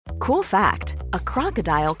Cool fact, a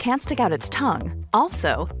crocodile can't stick out its tongue.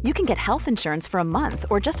 Also, you can get health insurance for a month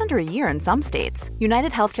or just under a year in some states.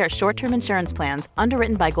 United Healthcare short-term insurance plans,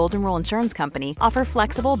 underwritten by Golden Rule Insurance Company, offer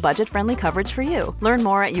flexible, budget-friendly coverage for you. Learn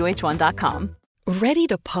more at uh1.com. Ready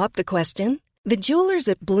to pop the question? The jewelers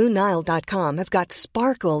at BlueNile.com have got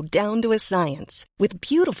sparkle down to a science with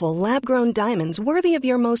beautiful lab-grown diamonds worthy of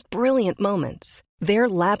your most brilliant moments. Their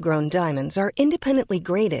lab-grown diamonds are independently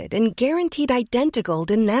graded and guaranteed identical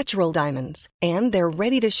to natural diamonds, and they're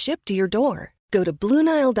ready to ship to your door. Go to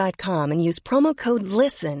BlueNile.com and use promo code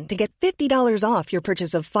LISTEN to get $50 off your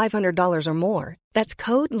purchase of $500 or more. That's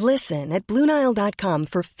code LISTEN at BlueNile.com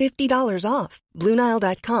for $50 off.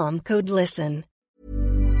 BlueNile.com, code LISTEN.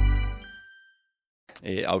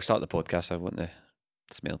 I'll start the podcast. I want the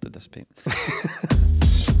smell to dissipate.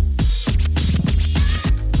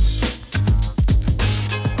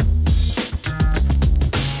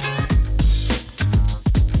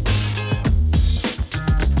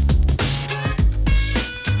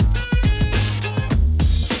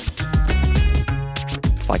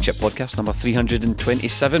 Flagship podcast number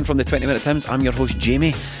 327 from the 20 Minute Times. I'm your host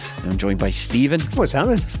Jamie, and I'm joined by Stephen. What's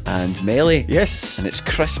happening? And Melly. Yes. And it's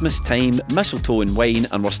Christmas time, mistletoe and wine,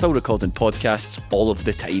 and we're still recording podcasts all of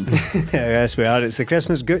the time. Yes, we are. It's the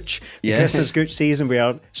Christmas Gooch. The Christmas Gooch season. We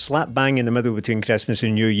are slap bang in the middle between Christmas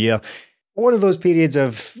and New Year. One of those periods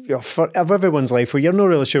of everyone's life where you're not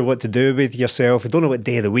really sure what to do with yourself. You don't know what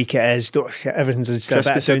day of the week it is. Everything's just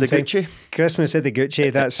Christmas at the Gucci. Christmas at the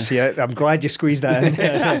Gucci. That's I'm glad you squeezed that in.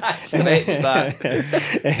 Stretch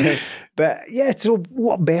that. But yeah, so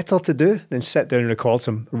what better to do than sit down and record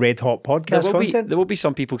some red hot podcast content? There will be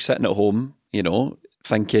some people sitting at home,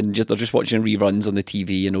 thinking they're just watching reruns on the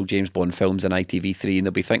TV, James Bond films on ITV3, and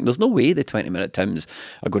they'll be thinking, there's no way the 20 Minute Tims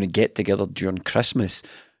are going to get together during Christmas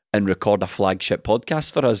and record a flagship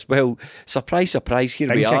podcast for us. Well, surprise, surprise,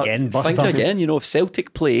 here we are. Think again. If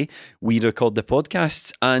Celtic play, we record the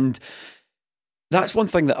podcasts. And that's one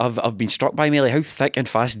thing that I've been struck by, Melly, how thick and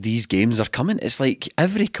fast these games are coming. It's like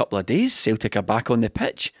every couple of days, Celtic are back on the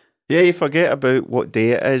pitch. Yeah, you forget about what day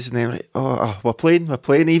it is, and then we're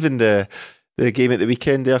playing. Even the game at the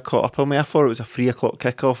weekend there caught up on me. I thought it was a 3 o'clock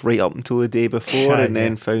kickoff right up until the day before, and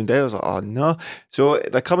then found out. I was like, oh no. So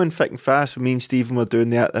they're coming thick and fast. Me and Stephen were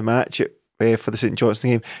doing that at the match for the St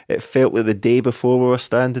Johnstone game. It felt like the day before we were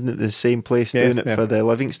standing at the same place doing it for the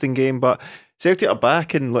Livingston game. But Celtic are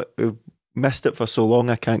back, and look, we missed it for so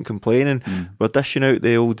long, I can't complain, and we're dishing out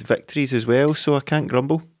the old victories as well, so I can't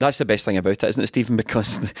grumble. That's the best thing about it, isn't it, Stephen?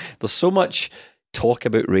 Because there's so much talk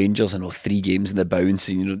about Rangers and 3 games in the bounce,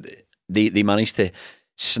 and They managed to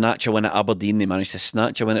snatch a win at Aberdeen, they managed to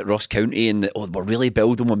snatch a win at Ross County, and we're really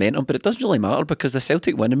building momentum, but it doesn't really matter because the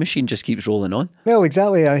Celtic winning machine just keeps rolling on. Well,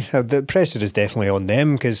 exactly. The pressure is definitely on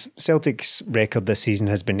them because Celtic's record this season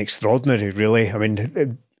has been extraordinary, really. I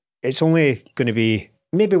mean, it's only going to be,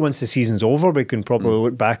 maybe once the season's over, we can probably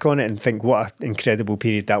look back on it and think what an incredible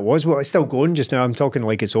period that was. Well, it's still going just now. I'm talking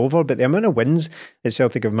like it's over, but the amount of wins that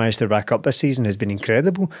Celtic have managed to rack up this season has been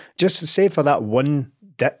incredible. Just say for that one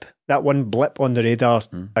dip, that one blip on the radar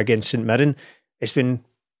against St Mirren, it's been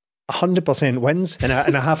 100% wins and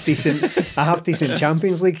a half decent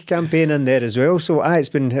Champions League campaign in there as well. So it's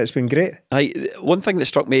been great. One thing that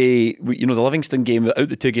struck me, the Livingston game, out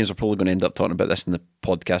the 2 games, we're probably going to end up talking about this in the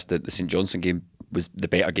podcast, that the St Johnstone game was the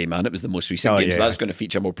better game and it was the most recent game, so that's going to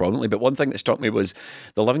feature more prominently. But one thing that struck me was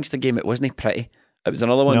the Livingston game, it wasn't pretty. It was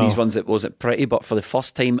another one of these ones that wasn't pretty, but for the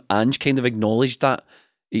first time Ange kind of acknowledged that.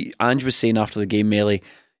 Ange was saying after the game, Melly,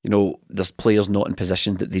 there's players not in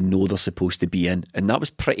positions that they know they're supposed to be in, and that was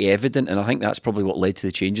pretty evident, and I think that's probably what led to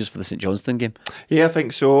the changes for the St Johnstone game. Yeah, I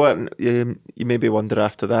think so. And you maybe wonder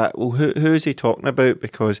after that, well, who is he talking about?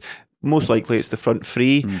 Because most likely it's the front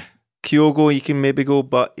 3. Kyogo, you can maybe go,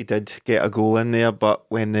 but he did get a goal in there. But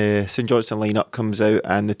when the St Johnstone lineup comes out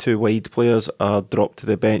and the 2 wide players are dropped to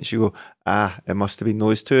the bench, you go, it must have been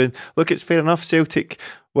those 2. And look, it's fair enough. Celtic,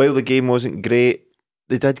 while the game wasn't great,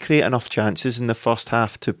 they did create enough chances in the first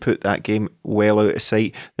half to put that game well out of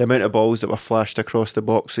sight. The amount of balls that were flashed across the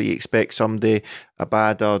box, so you expect somebody,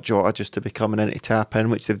 Abada or Jota, just to be coming in to tap in,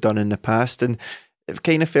 which they've done in the past. And it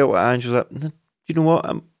kind of felt like Ange was like, you know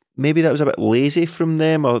what, maybe that was a bit lazy from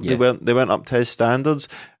them, or they weren't up to his standards.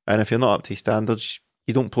 And if you're not up to his standards,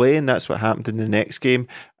 you don't play, and that's what happened in the next game.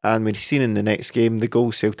 And when you've seen in the next game, the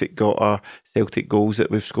goals Celtic got are Celtic goals that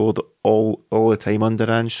we've scored all the time under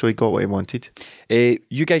Ange, so he got what he wanted.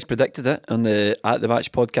 You guys predicted it on the At The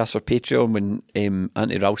Match podcast or Patreon when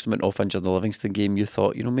Anthony Ralston went off injured in the Livingston game. You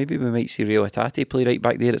thought, maybe we might see Rio Hatate play right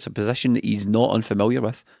back there. It's a position that he's not unfamiliar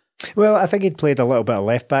with. Well, I think he'd played a little bit of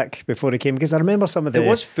left back before he came, because I remember some of the... It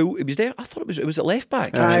was full. It was there. I thought it was at left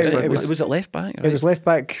back. it was at left back. Right? It was left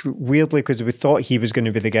back, weirdly, because we thought he was going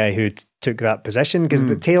to be the guy who took that position, because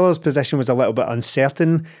the Taylor's position was a little bit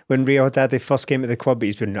uncertain when Rio Haddad first came to the club, but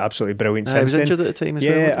he's been absolutely brilliant since then. He was injured at the time as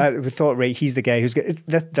well. Yeah, we thought, right, he's the guy who's...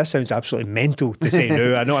 This sounds absolutely mental to say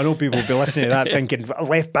now. I know people will be listening to that thinking,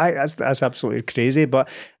 left back, that's absolutely crazy, but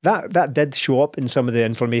that did show up in some of the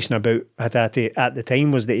information about Hatate at the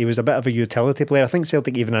time, was that he was a bit of a utility player. I think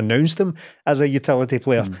Celtic even announced him as a utility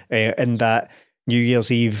player in that New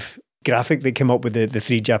Year's Eve graphic that came up with the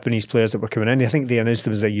three Japanese players that were coming in. I think they announced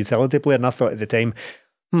him as a utility player, and I thought at the time,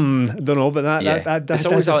 I don't know, but it's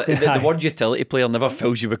always the word utility player never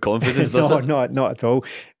fills you with confidence, does it? No, not at all.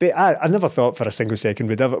 But I never thought for a single second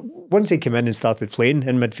we'd ever, once he came in and started playing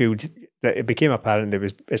in midfield, it became apparent that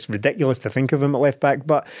it's ridiculous to think of him at left back.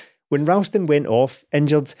 But when Ralston went off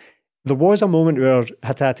injured, there was a moment where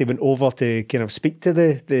Hatate went over to kind of speak to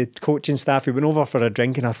the coaching staff. He went over for a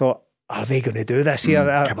drink, and I thought, are they going to do this here?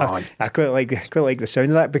 Come on. I quite like the sound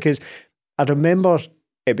of that, because I remember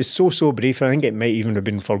it was so brief. I think it might even have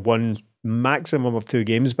been for one maximum of 2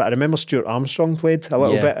 games, but I remember Stuart Armstrong played a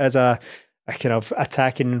little bit as a kind of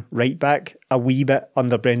attacking right back, a wee bit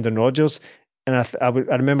under Brendan Rodgers, and I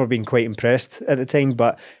remember being quite impressed at the time.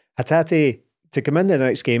 But Hatate, to come in the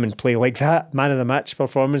next game and play like that, man of the match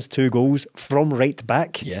performance, 2 goals from right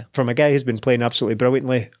back, from a guy who's been playing absolutely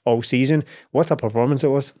brilliantly all season, what a performance it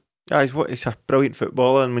was. He's a brilliant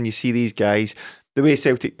footballer, and when you see these guys, the way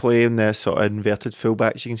Celtic play in their sort of inverted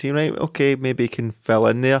fullbacks, you can see, right, okay, maybe he can fill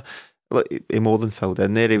in there. Look, he more than filled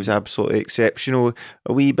in there. He was absolutely exceptional.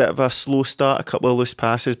 A wee bit of a slow start, a couple of loose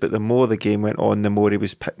passes, but the more the game went on, the more he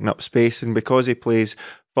was picking up space. And because he plays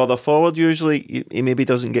further forward, usually he maybe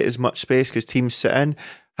doesn't get as much space because teams sit in.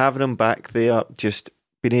 Having him back there, just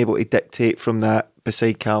being able to dictate from that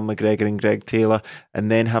beside Callum McGregor and Greg Taylor,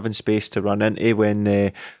 and then having space to run into when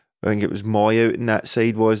I think it was Moy out in that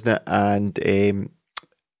side, wasn't it? And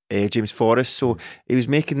James Forrest. So he was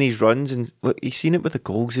making these runs, and look, he's seen it with the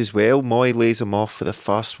goals as well. Moy lays him off for the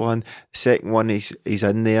first one. The second one, he's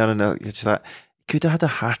in there, and it's that he could have had a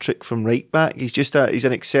hat-trick from right back. He's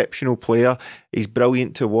an exceptional player. He's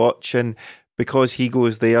brilliant to watch, and because he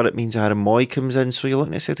goes there, it means Aaron Moy comes in. So you're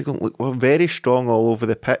looking at Celtic going, look, we're very strong all over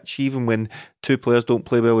the pitch. Even when 2 players don't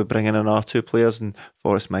play well, we bring in our 2 players, and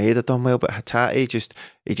Forrest Maeda done well, but Hatate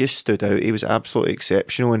just stood out. He was absolutely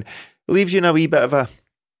exceptional, and it leaves you in a wee bit of a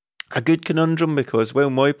good conundrum, because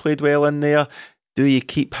while Moy played well in there, do you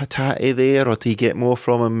keep Hatate there, or do you get more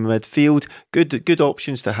from him in midfield? Good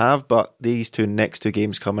options to have, but these next two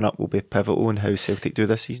games coming up will be pivotal in how Celtic do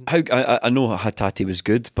this season. I know Hatate was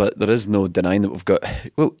good, but there is no denying that we've got...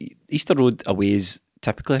 Well, Easter Road away is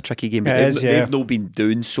typically a tricky game. They've not been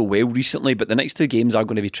doing so well recently, but the next 2 games are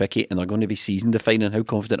going to be tricky, and they're going to be season defining. How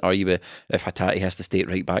confident are you if Hatate has to stay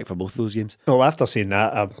right back for both of those games? Well, after saying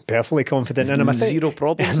that, I'm perfectly confident in him. I think zero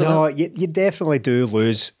problems. No, you definitely do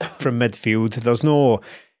lose from midfield. There's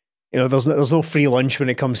no free lunch when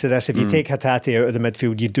it comes to this. If you take Hatate out of the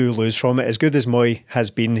midfield, you do lose from it. As good as Moy has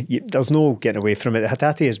been, there's no getting away from it.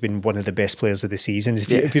 Hatate has been one of the best players of the season.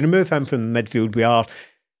 If you remove him from the midfield, we are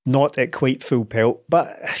not at quite full pelt,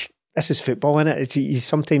 but this is football, innit? You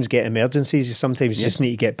sometimes get emergencies, you sometimes just need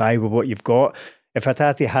to get by with what you've got. If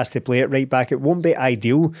Hatate has to play it right back, it won't be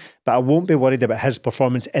ideal, but I won't be worried about his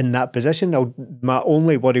performance in that position. My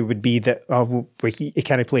only worry would be that he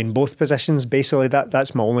can't play in both positions. Basically,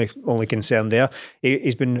 that's my only concern there.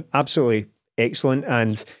 He's been absolutely excellent,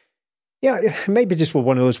 and yeah, it might be just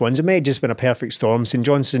one of those ones. It may have just been a perfect storm. St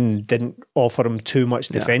Johnstone didn't offer him too much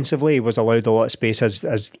defensively. He was allowed a lot of space,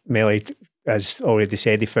 as Melly has already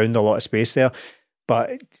said. He found a lot of space there.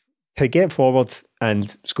 But to get forward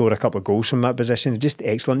and score a couple of goals from that position, just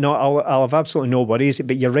excellent. No, I'll have absolutely no worries.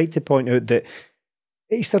 But you're right to point out that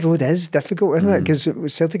Easter Road is difficult, isn't it? Because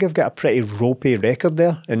Celtic have got a pretty ropey record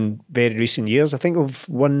there in very recent years. I think we've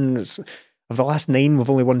won... Of the last 9, we've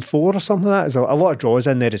only won 4 or something like that. There's a lot of draws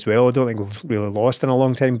in there as well. I don't think we've really lost in a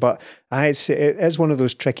long time, but it is one of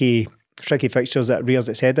those tricky fixtures that rears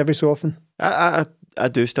its head every so often. I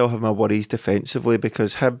do still have my worries defensively,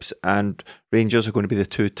 because Hibs and Rangers are going to be the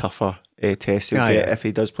 2 tougher tests he'll get if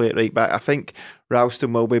he does play it right back. I think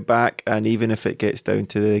Ralston will be back, and even if it gets down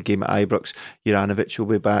to the game at Ibrox, Juranovic will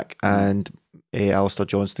be back, and Alistair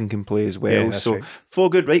Johnston can play as well. Yeah, so right. 4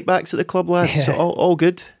 good right backs at the club, lads. So all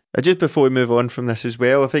good. Just before we move on from this as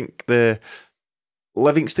well, I think the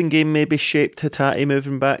Livingston game maybe shaped Hatate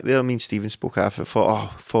moving back there. I mean, Stephen spoke after,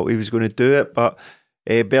 thought he was going to do it, but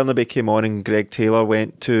Bernabe came on and Greg Taylor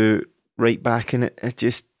went to right back, and it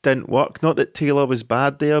just didn't work. Not that Taylor was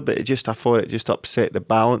bad there, but I thought it just upset the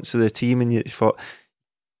balance of the team, and you thought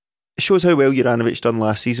it shows how well Juranovic done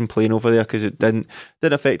last season playing over there, because it didn't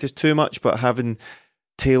affect us too much, but having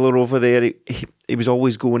Taylor over there, he was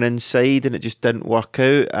always going inside and it just didn't work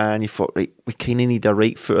out, and you thought, right, we kind of need a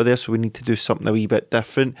right footer there, so we need to do something a wee bit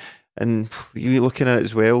different. And you're looking at it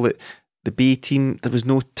as well, that the B team, there was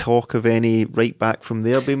no talk of any right back from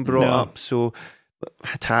there being brought up, so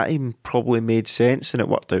Hatate probably made sense and it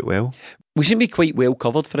worked out well. We seem to be quite well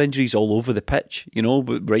covered for injuries all over the pitch, you know.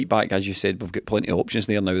 But right back, as you said, we've got plenty of options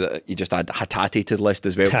there now. That you just add Hatate to the list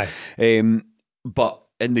as well. But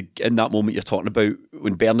in that moment you're talking about,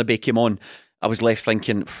 when Bernabei came on, I was left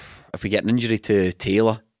thinking, if we get an injury to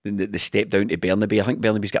Taylor, then the step down to Bernabei, I think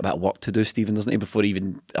Bernabei's got a bit of work to do, Stephen, doesn't he, before he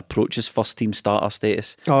even approaches first team starter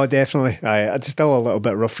status? Oh, definitely. It's still a little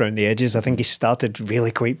bit rough around the edges. I think he started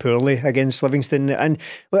really quite poorly against Livingston, and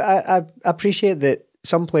I appreciate that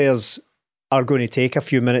some players are going to take a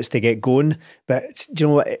few minutes to get going, but do you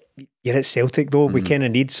know what? You're at Celtic though. We kind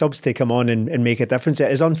of need subs to come on and make a difference.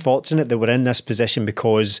 It is unfortunate that we're in this position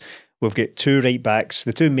because we've got two right backs,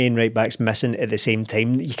 the two main right backs missing at the same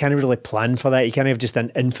time. You can't really plan for that. You can't have just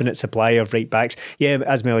an infinite supply of right backs. Yeah,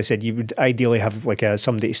 as Melly said, you would ideally have like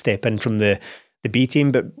somebody to step in from the B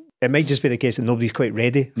team, but it might just be the case that nobody's quite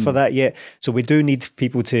ready for that yet. So we do need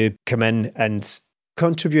people to come in and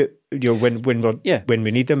contribute, you know, when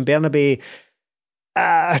we need them. Bernabei,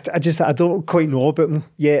 I don't quite know about him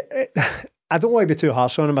yet. I don't want to be too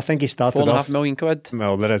harsh on him. I think he started off £4.5 million.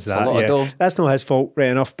 Well, there is that. Yeah. That's not his fault, right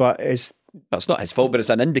enough, but that's not his fault, but it's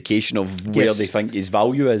an indication of where they think his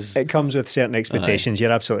value is. It comes with certain expectations.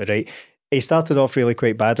 You're absolutely right. He started off really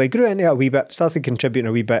quite badly, grew into it a wee bit, started contributing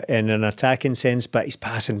a wee bit in an attacking sense, but his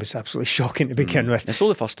passing was absolutely shocking to begin with. It's not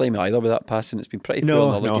the first time either with that passing. It's been pretty poor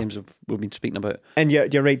in other games we've been speaking about. And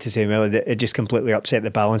you're right to say, Melly, that it just completely upset the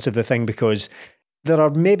balance of the thing, because there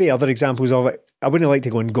are maybe other examples of it. I wouldn't like to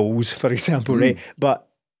go in goals, for example, right? But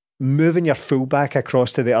moving your fullback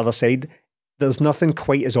across to the other side, there's nothing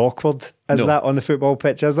quite as awkward as that on the football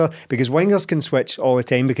pitch, is there? Because wingers can switch all the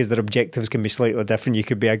time because their objectives can be slightly different. You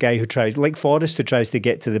could be a guy who tries, like Forrest, who tries to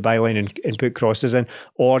get to the byline and put crosses in,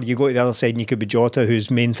 or you go to the other side and you could be Jota,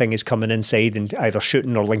 whose main thing is coming inside and either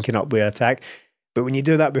shooting or linking up with attack. But when you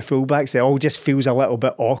do that with fullbacks, it all just feels a little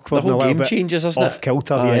bit awkward. The whole game changes, doesn't it? Off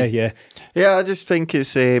kilter, yeah. Yeah, I just think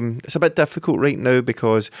it's a bit difficult right now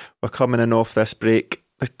because we're coming in off this break.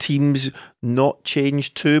 The team's not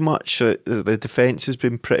changed too much. The defence has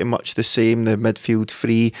been pretty much the same, the midfield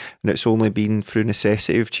free, and it's only been through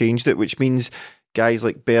necessity we've changed it, which means guys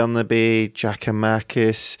like Bernabei,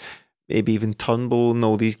 Giakoumakis, maybe even Turnbull and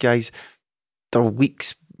all these guys, they're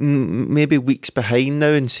maybe weeks behind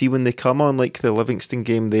now, and see when they come on, like the Livingston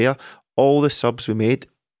game there, all the subs we made,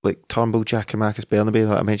 like Turnbull, Giakoumakis, Bernabei,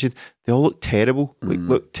 like I mentioned, they all looked terrible,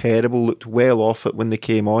 looked well off it when they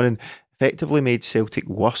came on, and effectively made Celtic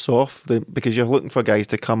worse off because you're looking for guys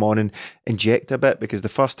to come on and inject a bit, because the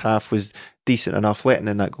first half was decent enough, letting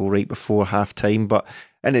in that goal right before half time, but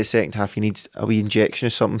in the second half you need a wee injection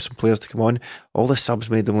of something, some players to come on. All the subs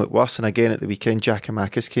made them look worse, and again at the weekend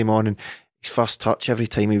Giakoumakis came on and his first touch, every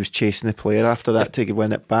time he was chasing the player after that to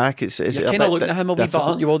win it back. You're kind of looking at him a wee bit,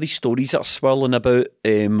 aren't you? All these stories that are swirling about.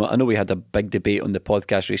 I know we had a big debate on the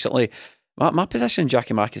podcast recently. My position in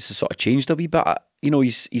Giakoumakis has sort of changed a wee bit. You know,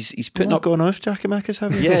 he's putting up. Gone off Giakoumakis,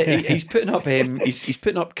 have you? Yeah, he's putting up. He's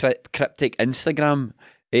putting up cryptic Instagram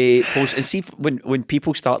posts, and see when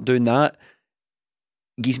people start doing that,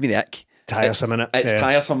 gives me the ick. Tiresome, innit? It's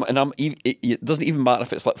tiresome, and it doesn't even matter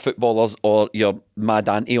if it's like footballers or your mad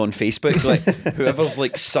auntie on Facebook, like whoever's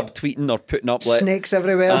like subtweeting or putting up like snakes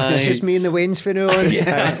everywhere. It's just me and the Waynes for now on.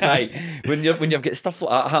 When you've got stuff like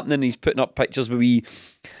that happening, he's putting up pictures with wee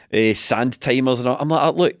sand timers and all. I'm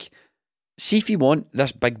like, look, see if you want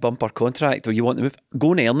this big bumper contract or you want to move,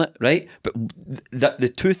 go and earn it, right? But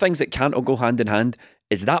the two things that can't all go hand in hand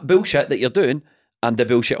is that bullshit that you're doing and the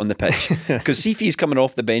bullshit on the pitch. Because Sifi's coming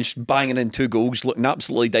off the bench, banging in 2 goals, looking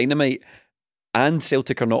absolutely dynamite, and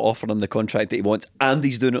Celtic are not offering him the contract that he wants, and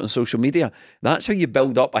he's doing it on social media. That's how you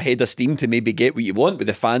build up a head of steam to maybe get what you want, with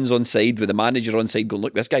the fans on side, with the manager on side going,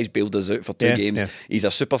 look, this guy's bailed us out for 2 games. Yeah. He's a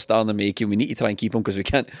superstar in the making. We need to try and keep him because we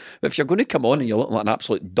can't. But if you're going to come on and you're looking like an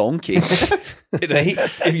absolute donkey, right?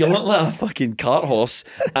 If you're looking like a fucking cart horse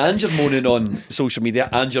and you're moaning on social media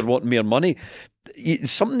and you're wanting more money,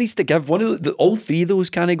 something needs to give. All 3 of those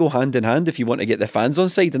kind of go hand in hand if you want to get the fans on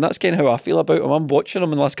side, and that's kind of how I feel about him. I'm watching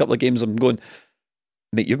him in the last couple of games, I'm going,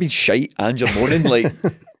 mate, you've been shite and you're moaning. Like,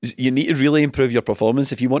 you need to really improve your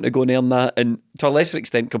performance if you want to go and earn that. And to a lesser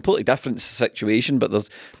extent, completely different situation, but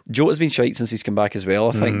Jota's been shite since he's come back as well,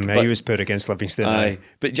 I think. He was poor against Livingston. Aye.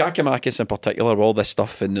 But Giakoumakis in particular, with all this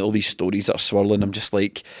stuff and all these stories that are swirling, I'm just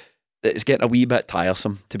like, it's getting a wee bit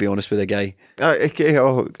tiresome, to be honest with the guy.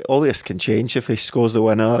 All this can change if he scores the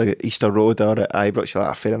winner at Easter Road or at Ibrox. You're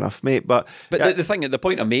like, fair enough, mate. But the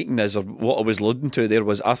point I'm making is, or what I was alluding to there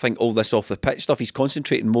was, I think all this off the pitch stuff, he's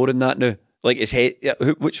concentrating more on that now. Like his head,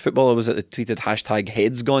 which footballer was it that tweeted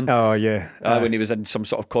 #heads gone? Oh yeah, when he was in some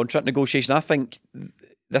sort of contract negotiation. I think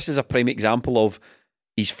this is a prime example of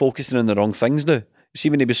he's focusing on the wrong things now. See,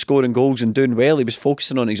 when he was scoring goals and doing well, he was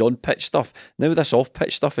focusing on his on-pitch stuff. Now this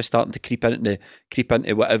off-pitch stuff is starting to creep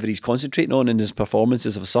into whatever he's concentrating on, and his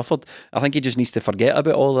performances have suffered. I think he just needs to forget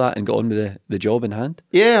about all that and get on with the job in hand.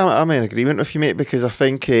 Yeah, I'm in agreement with you, mate, because I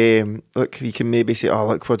think look, you can maybe say, oh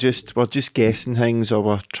look, we're just guessing things, or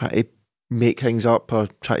we're trying to make things up or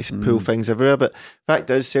try to pull things everywhere. But fact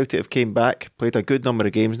is, Celtic have came back, played a good number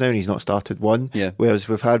of games now, and he's not started one. Yeah. Whereas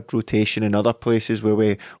we've had rotation in other places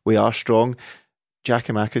where we are strong.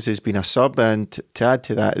 Giakoumakis has been a sub, and to add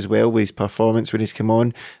to that as well, with his performance when he's come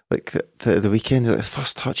on, like the weekend, the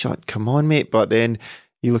first touch, like, come on, mate. But then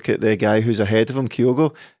you look at the guy who's ahead of him,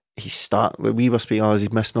 Kyogo. We were speaking,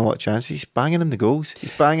 he's missing a lot of chances. He's banging in the goals.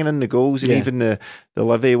 And even the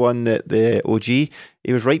Livy one, the OG,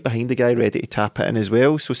 he was right behind the guy ready to tap it in as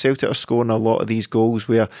well. So Celtic are scoring a lot of these goals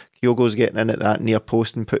where Kyogo's getting in at that near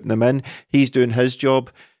post and putting them in. He's doing his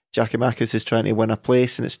job. Giakoumakis is trying to win a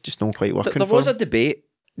place, and it's just not quite working for him. There was a debate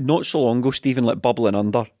not so long ago, Stephen, like bubbling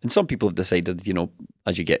under, and some people have decided,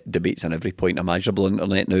 as you get debates on every point imaginable on the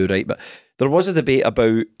internet now, right? But there was a debate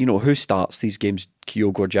about, who starts these games,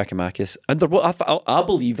 Kyogo or Giakoumakis, and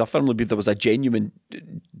I firmly believe there was a genuine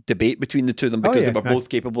debate between the two of them, because they were both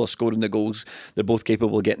capable of scoring the goals, they're both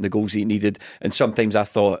capable of getting the goals he needed, and sometimes I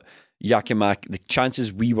thought the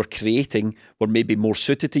chances we were creating were maybe more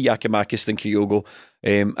suited to Giakoumakis than Kyogo.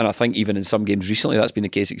 And I think even in some games recently that's been the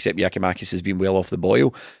case, except Giakoumakis has been well off the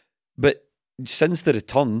boil. But since the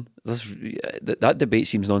return, that debate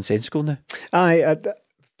seems nonsensical now.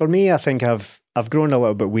 For me, I think I've grown a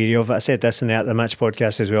little bit weary of it. I said this in the At The Match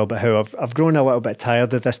podcast as well, but how I've grown a little bit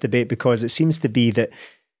tired of this debate, because it seems to be that,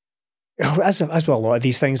 as with a lot of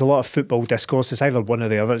these things, a lot of football discourse, it's either one or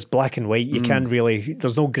the other. It's black and white. You can't really,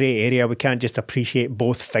 there's no grey area. We can't just appreciate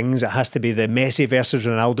both things. It has to be the Messi versus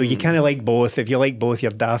Ronaldo. You can't like both. If you like both,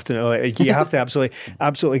 you're daft. You have to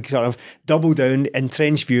absolutely sort of double down,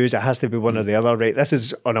 entrenched views. It has to be one or the other, right? This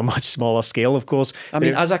is on a much smaller scale, of course. I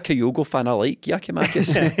mean, as a Kyogo fan, I like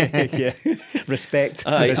Giakoumakis. Yeah. Respect.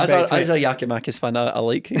 As a Giakoumakis fan, I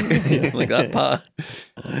like like that part.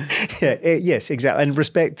 Yes, exactly. And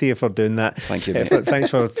respect to you for doing that. Thank you. Thanks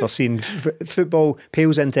for seeing football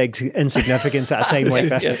pales into insignificance at a time like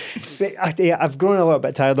this. I've grown a little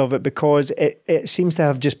bit tired of it, because it seems to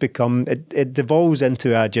have just become, it devolves into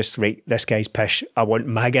this guy's pish, I want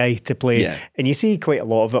my guy to play. Yeah. And you see quite a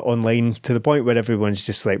lot of it online, to the point where everyone's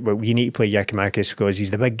just like, well, you need to play Giakoumakis because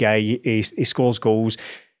he's the big guy, he scores goals.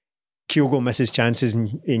 Kyogo misses chances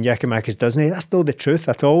and Giakoumakis doesn't. That's not the truth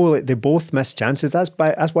at all. They both miss chances. That's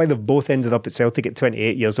why they've both ended up at Celtic at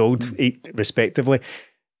 28 years old, respectively.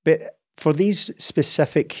 But for these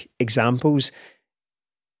specific examples,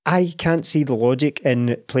 I can't see the logic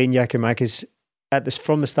in playing Giakoumakis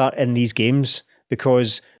from the start in these games,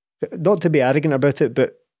 because, not to be arrogant about it,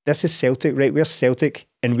 but this is Celtic, right? We're Celtic,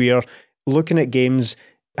 and we are looking at games.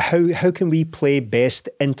 How can we play best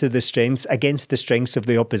into the strengths against the strengths of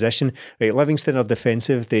the opposition? Right, Livingston are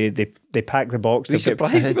defensive. They pack the box. Are you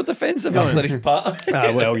surprised they were defensive after his part?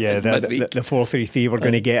 Well, yeah, the 4-3-3 we're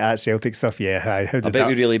going to get at Celtic stuff. Yeah, I bet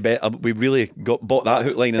we really bought that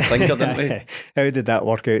hook, line and sinker, didn't we? How did that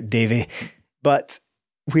work out, Davey? But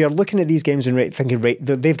we are looking at these games and thinking,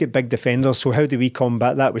 they've got big defenders, so how do we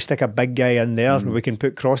combat that? We stick a big guy in there, we can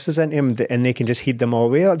put crosses into him, and they can just head them all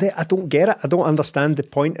away. I don't get it. I don't understand the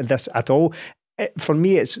point of this at all. For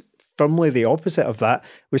me, it's firmly the opposite of that.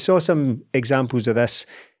 We saw some examples of this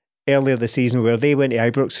earlier this season, where they went to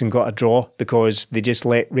Ibrox and got a draw because they just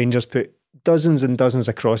let Rangers put dozens and dozens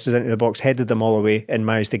of crosses into the box, headed them all away, and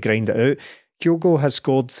managed to grind it out. Kyogo has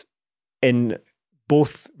scored in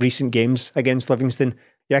both recent games against Livingston.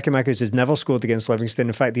 Giakoumakis has never scored against Livingston.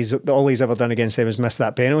 In fact, all he's ever done against them is miss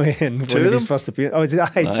that penalty in one of his first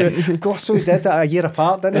appearances. Of course, so he did that a year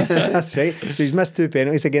apart, didn't he? That's right. So he's missed 2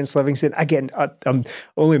 penalties against Livingston. Again, I'm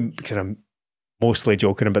only kind of mostly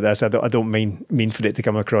joking about this. I don't mean for it to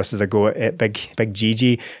come across as a go at big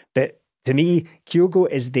GG. But to me, Kyogo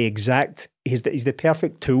is he's the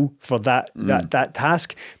perfect tool for that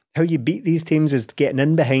task. How you beat these teams is getting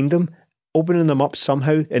in behind them opening them up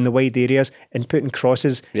somehow in the wide areas and putting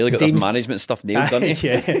crosses. Really got this management stuff nailed, don't you?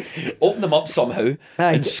 Yeah. Open them up somehow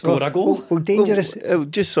and score a goal. Well, dangerous.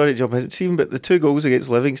 Just sorry to jump in. See, but the 2 goals against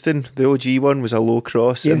Livingston, the OG one was a low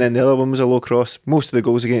cross, and then the other one was a low cross. Most of the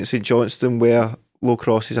goals against St Johnstone were low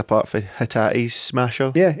crosses, apart from Hatate's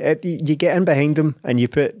smasher. Yeah, you get in behind them and you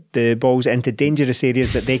put the balls into dangerous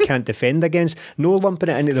areas that they can't defend against. No lumping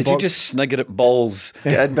it into the box. Did you just snigger at balls?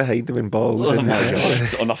 Get in behind them and balls. Oh my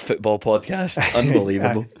God. On a football podcast.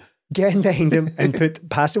 Unbelievable. Get in behind them and put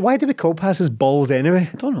passes. Why do we call passes balls anyway?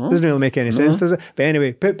 I don't know. Doesn't really make any sense, does it? But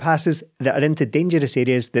anyway, put passes that are into dangerous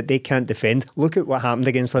areas that they can't defend. Look at what happened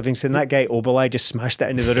against Livingston. That guy Oberlai just smashed it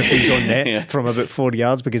into the referee's own net from about 4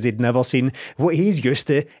 yards because he'd never seen what he's used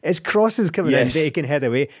to is crosses coming in that he can head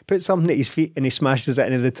away. Put something at his feet and he smashes it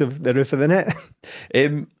into the roof of the net.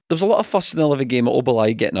 There's a lot of fuss in the Livy game.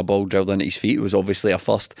 Oberlai getting a ball drilled into his feet was obviously a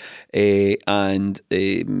first, and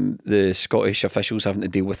the Scottish officials having to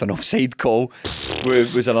deal with an offside call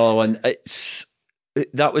was another one.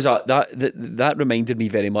 That reminded me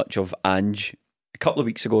very much of Ange a couple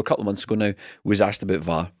of months ago now, was asked about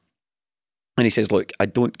VAR, and he says, "Look, I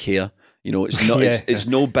don't care. You know, it's not it's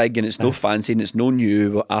no big and it's no fancy and it's no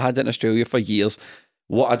new. I had it in Australia for years."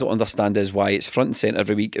 What I don't understand is why it's front and centre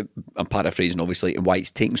every week. I'm paraphrasing, obviously, and why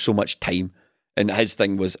it's taking so much time. And his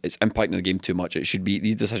thing was, it's impacting the game too much.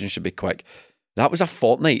 These decisions should be quick. That was a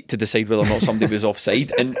fortnight to decide whether or not somebody was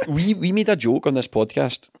offside. And we made a joke on this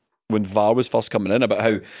podcast when VAR was first coming in about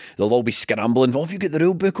how they'll all be scrambling. Oh, have you got the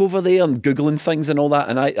rule book over there? And Googling things and all that.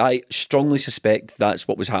 And I strongly suspect that's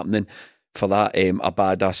what was happening for that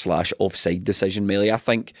Abada/offside decision, Melly. I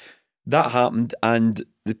think that happened, and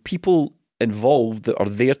the people involved that are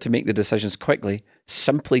there to make the decisions quickly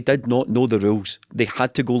simply did not know the rules. They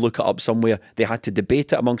had to go look it up somewhere. They had to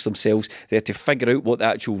debate it amongst themselves. They had to figure out what the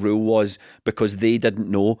actual rule was because they didn't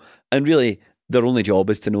know. And really, their only job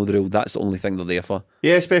is to know the rule. That's the only thing they're there for.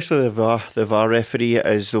 Yeah, especially the VAR. The VAR referee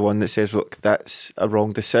is the one that says, look, that's a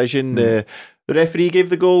wrong decision. The referee gave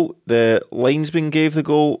the goal. The linesman gave the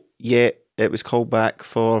goal. Yet it was called back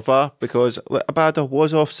for VAR because Abada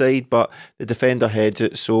was offside, but the defender heads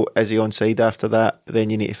it. So is he onside after that? Then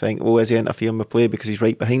you need to think, is he interfering with play because he's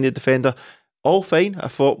right behind the defender? All fine. I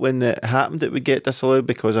thought when it happened it would get disallowed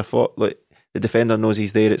because I thought, look, the defender knows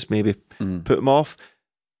he's there. It's maybe put him off.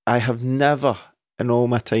 I have never in all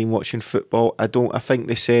my time watching football, I think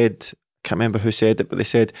they said, I can't remember who said it, but they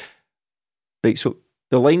said, right, so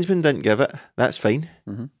the linesman didn't give it. That's fine.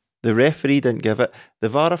 Mm-hmm. The referee didn't give it. The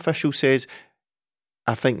VAR official says,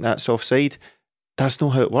 I think that's offside. That's not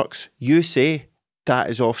how it works. You say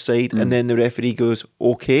that is offside, and then the referee goes,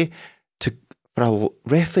 okay. For a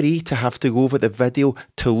referee to have to go over the video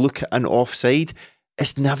to look at an offside,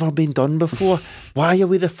 it's never been done before. Why are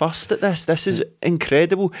we the first at this? This is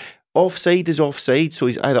incredible. Offside is offside, so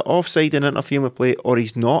he's either offside and interfering with play or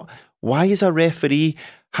he's not. Why is a referee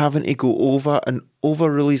having to go over and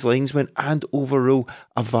overrule his linesman and overrule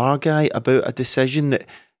a VAR guy about a decision that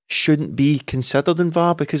shouldn't be considered in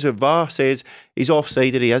VAR? Because if VAR says he's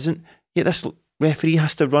offside or he isn't, yet this referee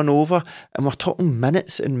has to run over, and we're talking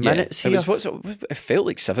minutes and minutes here. It felt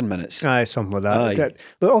like 7 minutes. Aye, something like that.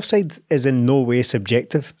 The offside is in no way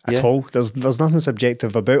subjective at all. There's nothing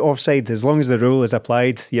subjective about offside. As long as the rule is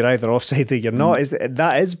applied, you're either offside or you're not.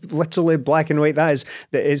 That is literally black and white. That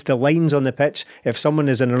is the lines on the pitch. If someone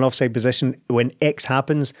is in an offside position when X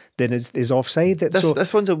happens, then is offside.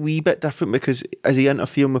 This one's a wee bit different because is he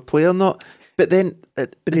interfering with play or not? But then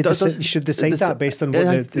you should decide that based on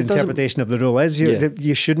what the interpretation of the rule is.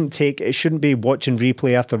 You shouldn't be watching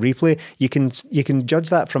replay after replay. You can judge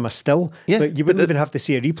that from a still. But you wouldn't even have to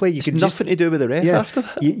see a replay. It's nothing to do with the ref after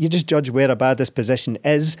that. You just judge where Abada's position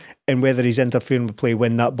is and whether he's interfering with play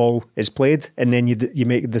when that ball is played, and then you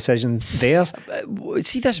make a decision there.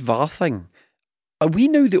 See, this VAR thing. Are we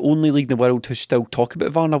now the only league in the world who still talk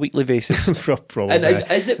about VAR on a weekly basis? Probably. And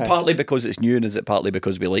is it partly because it's new, and is it partly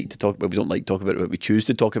because we like to talk about it, we don't like to talk about it, but we choose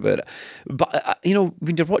to talk about it? But,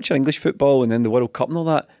 when you're watching English football and then the World Cup and all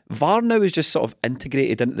that, VAR now is just sort of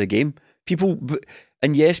integrated into the game. People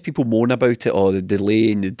moan about it, the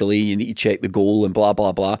delay, you need to check the goal and blah,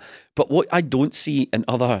 blah, blah. But what I don't see in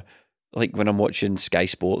other, like when I'm watching Sky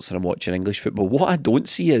Sports and I'm watching English football, what I don't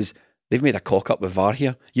see is they've made a cock up with VAR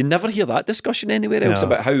here. You never hear that discussion anywhere else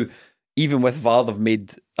about how, even with VAR, they've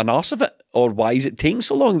made an arse of it, or why is it taking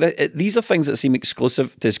so long? These are things that seem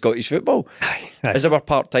exclusive to Scottish football. As our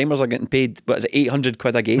part-timers are getting paid,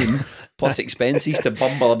 £800 a game, plus expenses to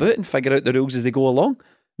bumble about and figure out the rules as they go along.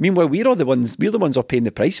 Meanwhile, we're the ones who are paying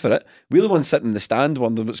the price for it. We're the ones sitting in the stand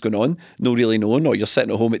wondering what's going on, not really knowing, or you're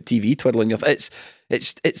sitting at home at TV twiddling your... It's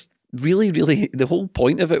really, really... The whole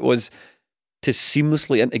point of it was... to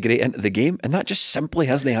seamlessly integrate into the game, and that just simply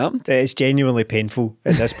hasn't happened. It's genuinely painful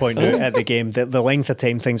at this point now at the game, the length of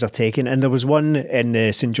time things are taking. And there was one in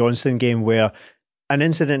the St Johnstone game where an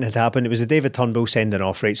incident had happened. It was a David Turnbull sending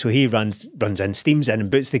off, right? So he runs in, steams in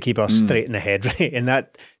and boots the keeper straight in the head, right? And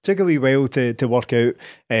that took a wee while to work out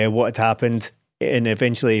what had happened, and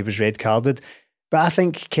eventually he was red carded. But I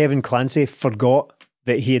think Kevin Clancy forgot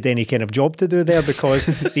that he had any kind of job to do there, because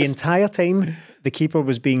the entire time the keeper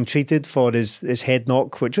was being treated for his head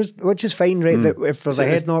knock, which is fine, right? That if there's a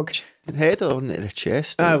head knock, head or into the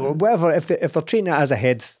chest, whatever. If they're treating it as a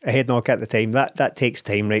head knock at the time, that takes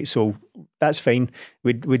time, right? So that's fine.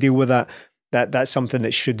 We deal with that. That's something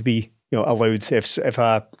that should be allowed. If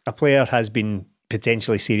a player has been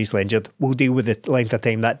potentially seriously injured, we'll deal with the length of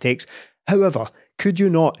time that takes. However, could you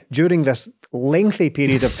not, during this lengthy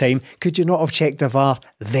period of time, could you not have checked the VAR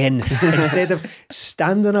then, instead of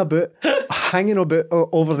standing about, hanging about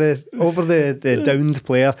over the downed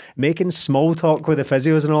player, making small talk with the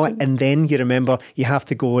physios and all that, and then you remember you have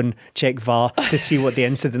to go and check VAR to see what the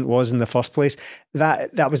incident was in the first place?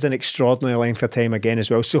 That was an extraordinary length of time again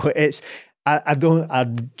as well. So it's, I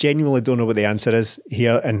genuinely don't know what the answer is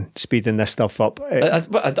here in speeding this stuff up. I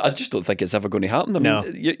just don't think it's ever going to happen. I mean, No.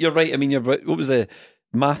 You're right. I mean, what was the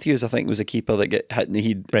Matthews, I think, was a keeper that get hit in the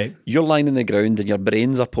head. Right. You're lying in the ground and your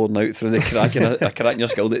brains are pouring out through the crack in a crack in your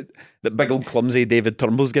skull that big old clumsy David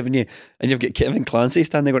Turnbull's giving you, and you've got Kevin Clancy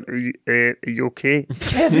standing there going, are you okay?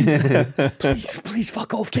 Kevin, please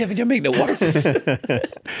fuck off, Kevin, you're making it worse.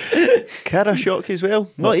 Cara shock as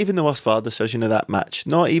well. Not even the worst VAR decision of that match.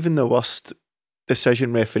 Not even the worst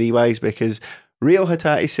decision referee-wise, because Real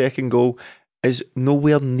Hatate's second goal is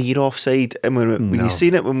nowhere near offside. And when you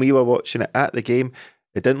seen it when we were watching it at the game,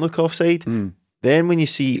 it didn't look offside. Then when you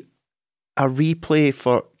see a replay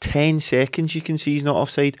for 10 seconds, you can see he's not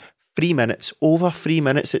offside. 3 minutes, over 3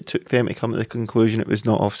 minutes it took them to come to the conclusion it was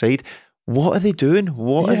not offside. What are they doing?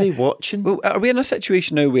 What are they watching? Well, are we in a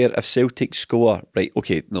situation now where if Celtic score, right,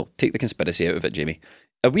 okay, no, take the conspiracy out of it, Jamie.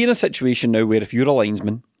 Are we in a situation now where if you're a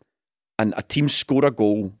linesman and a team score a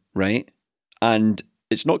goal, right, and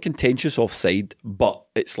it's not contentious offside, but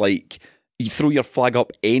it's like you throw your flag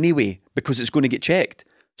up anyway because it's going to get checked?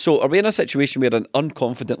 So are we in a situation where an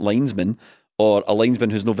unconfident linesman or a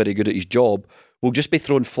linesman who's not very good at his job will just be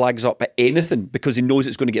throwing flags up at anything because he knows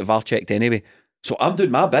it's going to get VAR checked anyway? So I'm doing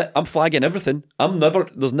my bit. I'm flagging everything.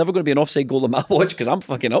 There's never going to be an offside goal in my watch because I'm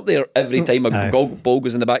fucking up there every time a ball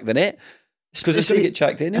goes in the back of the net. It's because it's going to get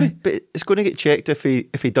checked anyway. But it's going to get checked if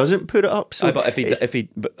he doesn't put it up. So but I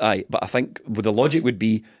think the logic would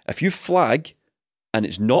be if you flag and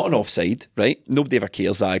it's not an offside, right? Nobody ever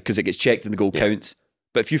cares, because it gets checked and the goal counts.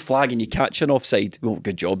 But if you flag and you catch an offside, well,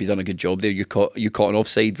 good job, you've done a good job there. You caught an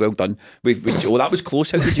offside, well done. That was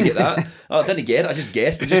close. How did you get that? I didn't get it. I just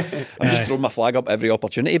guessed. I'm just throwing my flag up every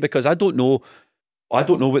opportunity because I don't know what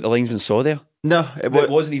the linesman saw there. No, it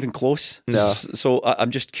wasn't even close. No, so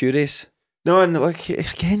I'm just curious. No, and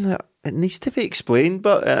again, it needs to be explained.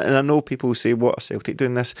 But and I know people say, "What are Celtic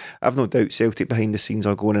doing this?" I've no doubt Celtic behind the scenes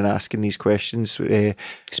are going and asking these questions.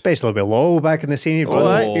 Especially with Law back in the scene, he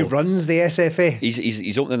runs the SFA.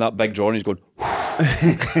 He's opening that big drawer and he's going,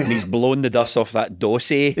 and he's blowing the dust off that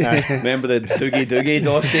dossier. Remember the Doogie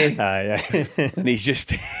dossier? And he's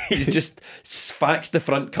just faxed the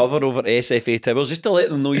front cover over SFA Tibbles just to let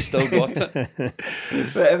them know he still got it.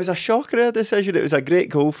 But it was a shocker of a decision. It was a great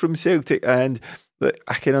goal from Celtic, and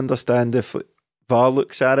I can understand if VAR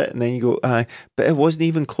looks at it and then you go, but it wasn't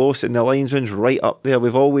even close, and the linesman's right up there.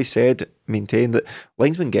 We've always maintained that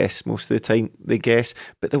linesmen guess most of the time. They guess,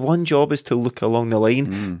 but the one job is to look along the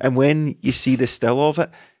line, and when you see the still of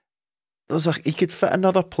it, he could fit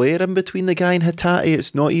another player in between the guy and Hatate.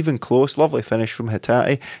 It's not even close. Lovely finish from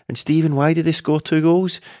Hatate. And Stephen, why did they score 2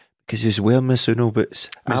 goals? Because he was wearing Mizuno boots.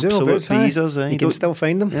 Absolute teasers. You can still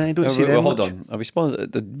find them. Yeah, you don't see them. Hold on.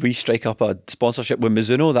 Did we strike up a sponsorship with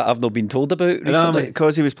Mizuno that I've not been told about recently? No,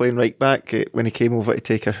 because he was playing right back when he came over to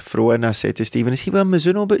take a throw in, I said to Stephen, is he wearing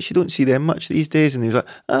Mizuno boots? You don't see them much these days. And he was like,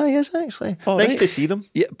 yes, actually. Nice to see them.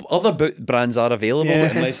 Yeah, other boot brands are available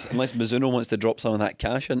unless Mizuno wants to drop some of that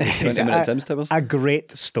cash into 20 minute Tim's Tibbles. A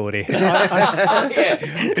great story. Well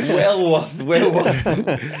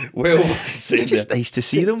worth saying. It's just nice to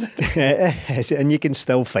see them. And you can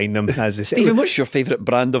still find them, as I say. Stephen, what's your favourite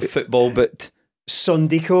brand of football boot?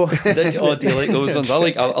 Sondico. Do you like those ones? I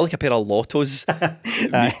like a pair of Lottos.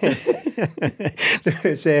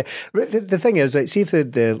 The thing is, right, see if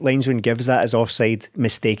the linesman gives that as offside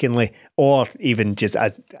mistakenly, or even just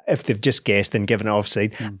as if they've just guessed and given it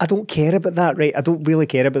offside. I don't care about that, right? I don't really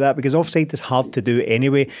care about that because offside is hard to do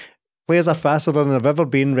anyway. Players are faster than they've ever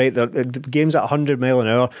been, right? The game's at 100 mile an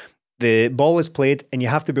hour. the ball is played, and you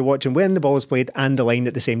have to be watching when the ball is played and the line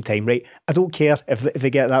at the same time, right? I don't care if they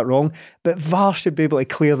get that wrong, but VAR should be able to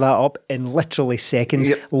clear that up in literally seconds.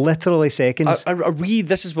 Yep. Literally seconds. Are we,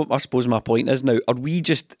 this is what I suppose my point is now, are we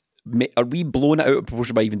blowing it out of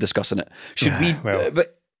proportion by even discussing it? Should we? Well.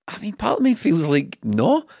 But I mean, part of me feels like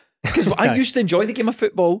no, because I used to enjoy the game of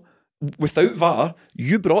football without VAR.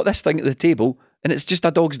 You brought this thing to the table, and it's just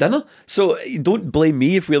a dog's dinner. So don't blame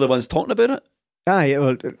me if we're the ones talking about it. Aye,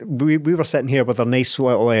 well, we were sitting here with our nice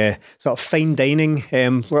little sort of fine dining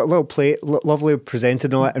little plate, lovely presented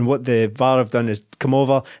and all that, and what the VAR have done is come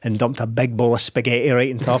over and dumped a big bowl of spaghetti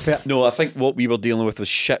right on top of it. No, I think what we were dealing with was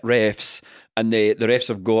shit refs, and the refs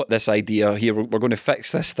have got this idea here, we're going to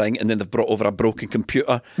fix this thing, and then they've brought over a broken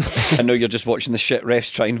computer, and now you're just watching the shit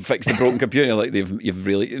refs try and fix the broken computer. You're like,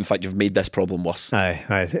 you've made this problem worse.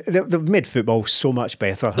 Aye. They've made football so much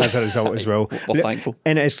better as a result as well. We're thankful.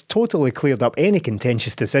 And it's totally cleared up any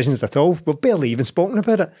contentious decisions at all. We've barely even spoken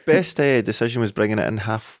about it. Best decision was bringing it in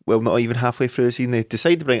not even halfway through the season. They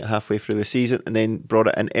decided to bring it halfway through the season and then brought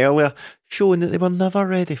it in earlier, showing that they were never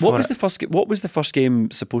ready for it. What was the first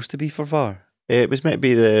game supposed to be for VAR? It was meant to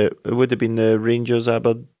be it would have been the Rangers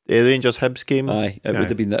Hibs game. Aye, it would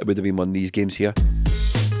have been one of these games here.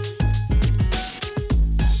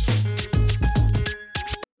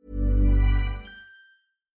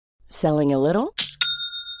 Selling a little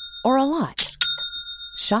or a lot?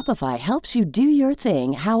 Shopify helps you do your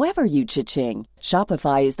thing however you cha-ching.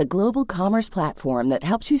 Shopify is the global commerce platform that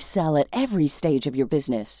helps you sell at every stage of your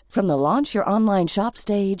business. From the launch your online shop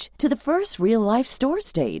stage to the first real-life store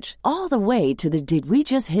stage, all the way to the did we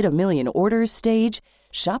just hit a million orders stage.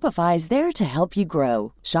 Shopify is there to help you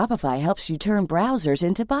grow. Shopify helps you turn browsers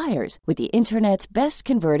into buyers with the internet's best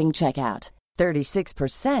converting checkout.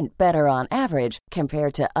 36% better on average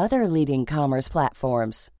compared to other leading commerce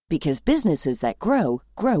platforms. Because businesses that grow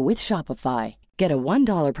with Shopify. Get a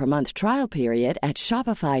 $1 per month trial period at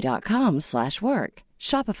shopify.com/work.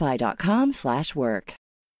 Shopify.com/work.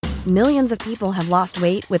 Millions of people have lost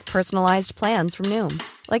weight with personalized plans from Noom.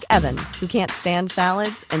 Like Evan, who can't stand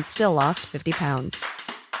salads and still lost 50 pounds.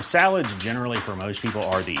 Salads generally for most people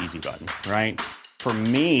are the easy button, right? For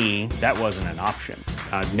me, that wasn't an option.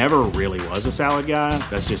 I never really was a salad guy.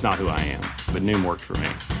 That's just not who I am. But Noom worked for me.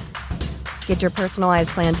 Get your personalized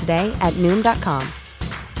plan today at Noom.com.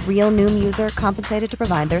 Real Noom user compensated to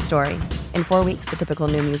provide their story. In 4 weeks, the typical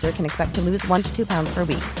Noom user can expect to lose 1 to 2 pounds per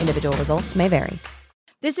week. Individual results may vary.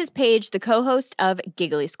 This is Paige, the co-host of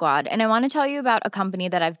Giggly Squad, and I want to tell you about a company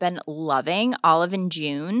that I've been loving, Olive &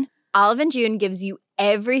 June. Olive & June gives you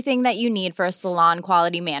everything that you need for a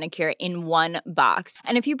salon-quality manicure in one box.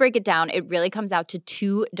 And if you break it down, it really comes out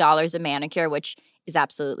to $2 a manicure, which is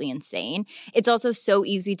absolutely insane. It's also so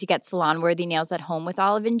easy to get salon-worthy nails at home with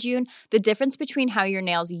Olive & June. The difference between how your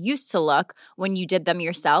nails used to look when you did them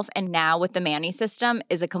yourself and now with the Mani system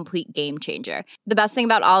is a complete game changer. The best thing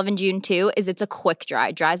about Olive & June, too, is it's a quick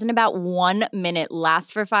dry. Dries in about 1 minute,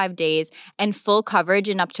 lasts for 5 days, and full coverage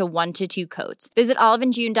in up to 1 to 2 coats. Visit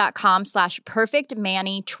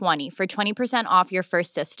oliveandjune.com/perfectmani20 for 20% off your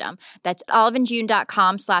first system. That's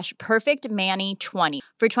oliveandjune.com/perfectmani20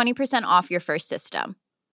 for 20% off your first system.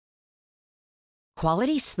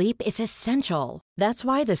 Quality sleep is essential. That's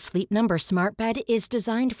why the Sleep Number Smart Bed is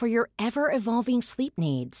designed for your ever-evolving sleep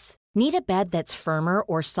needs. Need a bed that's firmer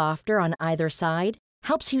or softer on either side?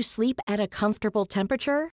 Helps you sleep at a comfortable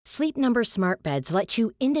temperature? Sleep Number Smart Beds let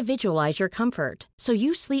you individualize your comfort, so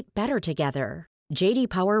you sleep better together. J.D.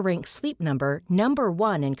 Power ranks Sleep Number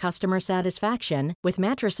 #1 in customer satisfaction with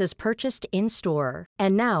mattresses purchased in-store.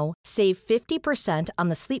 And now, save 50% on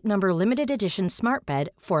the Sleep Number Limited Edition Smart Bed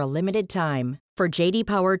for a limited time. For J.D.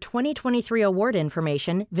 Power 2023 award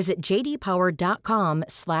information, visit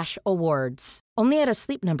jdpower.com/awards. Only at a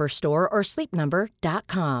Sleep Number store or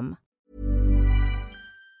sleepnumber.com.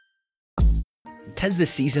 'Tis the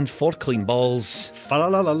season for clean balls. Fa la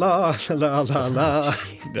la la la la la la.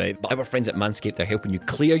 Right. Our friends at Manscaped are helping you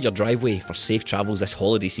clear your driveway for safe travels this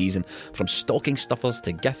holiday season. From stocking stuffers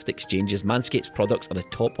to gift exchanges, Manscaped's products are the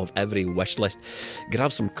top of every wish list.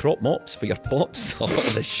 Grab some crop mops for your pops or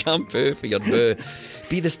the shampoo for your boo.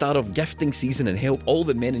 Be the star of gifting season and help all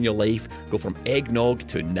the men in your life go from eggnog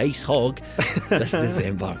to nice hog this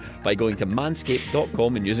December by going to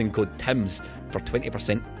manscaped.com and using code TIMS for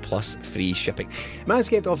 20% plus free shipping.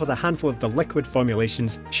 Manscaped offers a handful of the liquid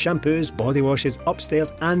formulations, shampoos, body washes,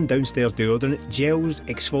 upstairs and downstairs deodorant, gels,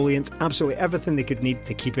 exfoliants, absolutely everything they could need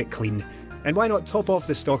to keep it clean. And why not top off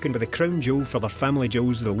the stocking with the crown jewel for their family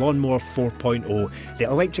jewels, the Lawnmower 4.0. The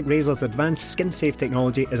electric razor's advanced skin-safe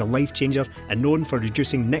technology is a life changer and known for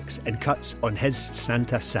reducing nicks and cuts on his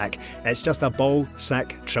Santa sack. It's just a ball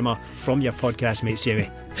sack trimmer from your podcast mate, Jamie.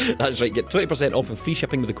 That's right, get 20% off with free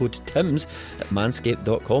shipping with the code TIMS at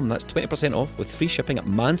manscaped.com. That's 20% off with free shipping at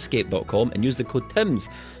manscaped.com and use the code TIMS,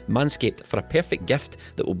 Manscaped, for a perfect gift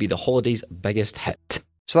that will be the holiday's biggest hit.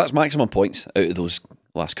 So that's maximum points out of those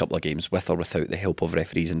last couple of games, with or without the help of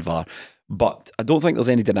referees and VAR. But I don't think there's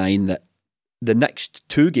any denying that the next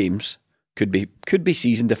two games could be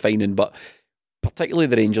season defining, but particularly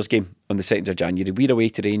the Rangers game on the 2nd of January. We're away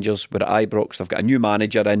to Rangers, we're at Ibrox, they've got a new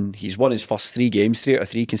manager in, he's won his first 3 games, 3 out of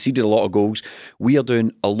 3, conceded a lot of goals. We are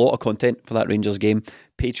doing a lot of content for that Rangers game.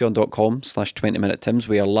 Patreon.com/20minutetims.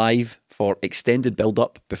 We are live for extended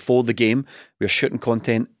build-up before the game. We're shooting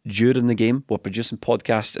content during the game. We're producing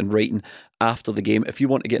podcasts and writing after the game. If you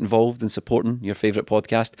want to get involved in supporting your favourite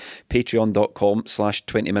podcast,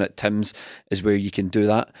 patreon.com/20minutetims is where you can do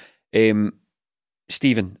that.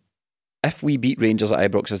 Stephen, if we beat Rangers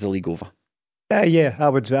at Ibrox, is the league over? Yeah,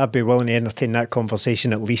 I'd be willing to entertain that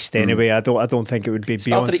conversation at least. Anyway, I don't think it would be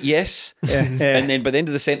beyond. Started at yes, and then by the end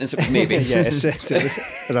of the sentence, it was maybe. Yeah, it's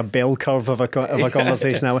a bell curve of a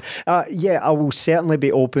conversation. Yeah, I will certainly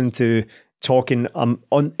be open to talking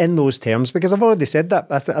in those terms, because I've already said that.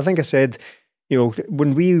 I think I said,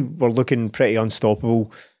 when we were looking pretty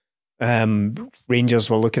unstoppable, Rangers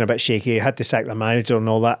were looking a bit shaky, had to sack the manager and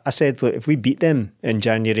all that. I said, look, if we beat them in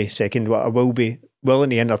January 2nd, I will be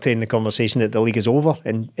willing to entertain the conversation that the league is over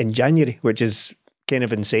in January, which is kind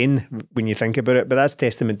of insane when you think about it. But that's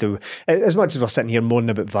testament to, as much as we're sitting here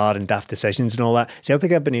moaning about VAR and daft decisions and all that,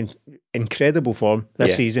 Celtic have been in incredible form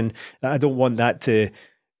this season. I don't want that to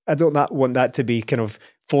be kind of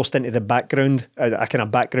forced into the background, a kind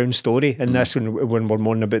of background story in this when we're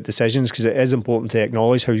moaning about decisions, because it is important to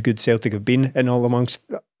acknowledge how good Celtic have been in all amongst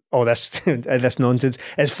all this nonsense.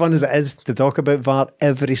 As fun as it is to talk about VAR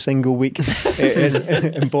every single week, it is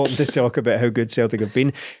important to talk about how good Celtic have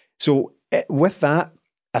been. So with that,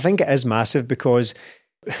 I think it is massive, because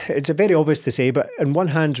it's very obvious to say, but on one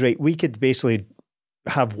hand, right, we could basically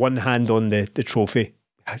have one hand on the trophy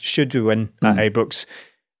should we win at Ibrox.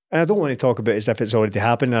 And I don't want to talk about it as if it's already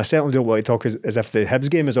happened. And I certainly don't want to talk as if the Hibs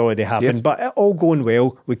game has already happened. Yep. But all going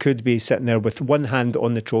well, we could be sitting there with one hand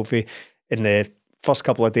on the trophy in the first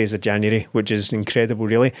couple of days of January, which is incredible,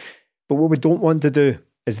 really. But what we don't want to do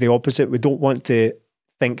is the opposite. We don't want to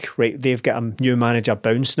think, right, they've got a new manager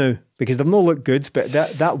bounce now, because they've not looked good, but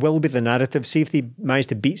that will be the narrative. See if they manage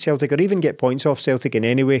to beat Celtic or even get points off Celtic in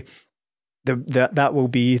any way. That will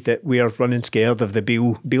be that we are running scared of the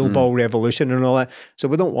Beale ball revolution and all that. So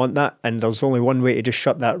we don't want that, and there's only one way to just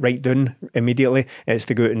shut that right down immediately. It's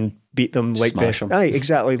to go out and beat them like like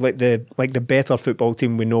the better football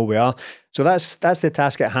team we know we are. So that's the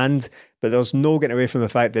task at hand. But there's no getting away from the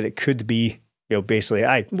fact that it could be, basically,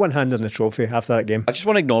 one hand on the trophy after that game. I just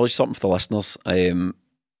want to acknowledge something for the listeners.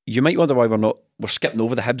 You might wonder why we're skipping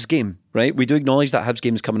over the Hibs game, right? We do acknowledge that Hibs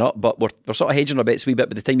game is coming up, but we're sort of hedging our bets a wee bit.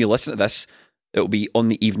 By the time you listen to this, it'll be on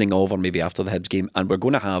the evening of, or maybe after the Hibs game, and we're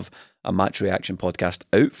going to have a match reaction podcast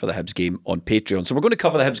out for the Hibs game on Patreon. So we're going to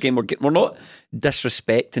cover the Hibs game. We're not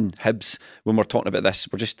disrespecting Hibs when we're talking about this.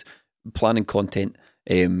 We're just planning content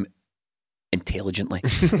intelligently.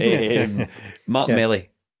 Martin Melly,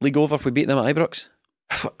 league over if we beat them at Ibrox?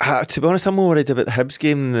 To be honest, I'm more worried about the Hibs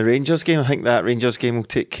game than the Rangers game. I think that Rangers game will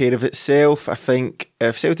take care of itself. I think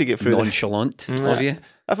if Celtic get through, nonchalant of you.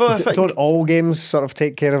 Don't all games sort of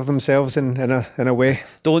take care of themselves in a way?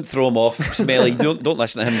 Don't throw him off, Smelly. Don't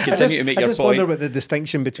listen to him. Continue to make your point. I just wonder what the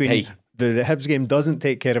distinction between the Hibs game doesn't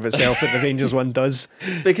take care of itself, but the Rangers one does.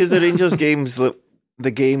 Because the Rangers game's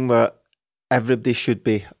the game where everybody should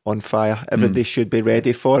be on fire. Everybody should be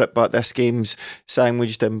ready for it. But this game's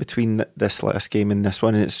sandwiched in between this last game and this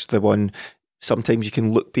one. And it's the one, sometimes you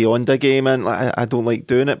can look beyond a game, and I don't like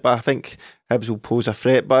doing it, but I think Hibs will pose a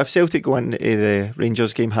threat. But if Celtic go into the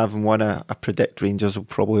Rangers game having won, I predict Rangers will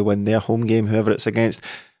probably win their home game, whoever it's against.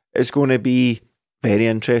 It's going to be very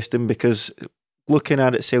interesting, because looking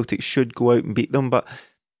at it, Celtic should go out and beat them, but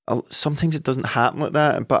sometimes it doesn't happen like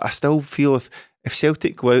that. But I still feel if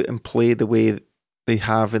Celtic go out and play the way they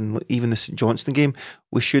have in even the St Johnstone game,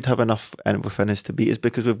 we should have enough within us to beat us,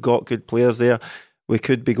 because we've got good players there. We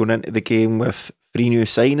could be going into the game with 3 new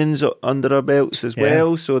signings under our belts as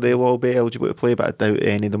well, so they'll all be eligible to play, but I doubt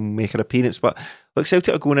any of them will make an appearance. But look,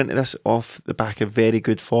 Celtic are going into this off the back of very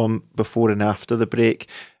good form before and after the break.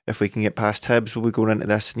 if we can get past Hibs, we'll be going into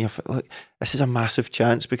this. And you think, look, this is a massive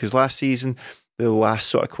chance, because last season, the last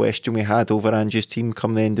sort of question we had over Ange's team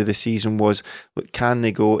come the end of the season was, look, can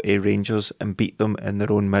they go to Rangers and beat them in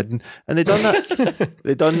their own midden? And they done that.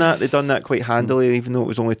 They done that quite handily, even though it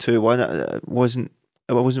was only 2-1.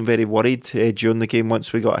 I wasn't very worried during the game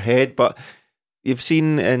once we got ahead. But you've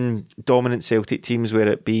seen in dominant Celtic teams, where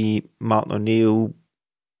it be Martin O'Neill,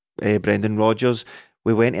 Brendan Rodgers,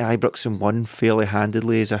 we went to Ibrox and won fairly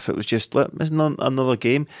handedly, as if it was just, look, it's not another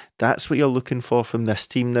game. That's what you're looking for from this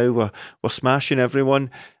team now. We're smashing everyone.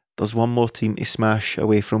 There's one more team to smash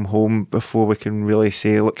away from home before we can really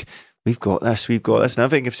say, look, we've got this. And I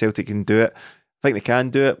think if Celtic can do it, I think they can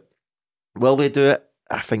do it. Will they do it?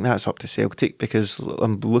 I think that's up to Celtic, because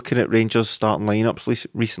I'm looking at Rangers starting lineups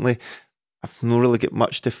recently. I've not really got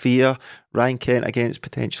much to fear. Ryan Kent against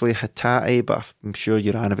potentially Hatate, but I'm sure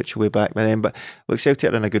Juranovic will be back by then. But look,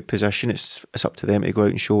 Celtic are in a good position. It's up to them to go out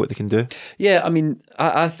and show what they can do. Yeah, I mean,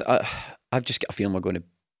 I've just got a feeling we're going to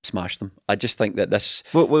smash them. I just think that this...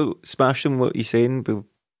 What smash them? What are you saying? 4-0?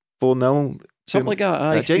 Something like that.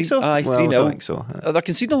 I think so. 3-0. I don't think so. They're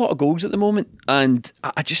conceding a lot of goals at the moment, and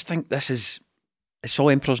I just think this is... It's all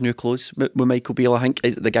Emperor's New Clothes with Michael Beale. I think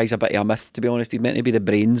the guy's a bit of a myth, to be honest. He's meant to be the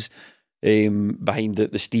brains behind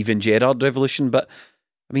the Steven Gerrard revolution, but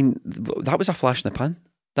I mean, that was a flash in the pan.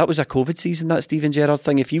 That was a COVID season, that Steven Gerrard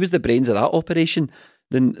thing. If he was the brains of that operation,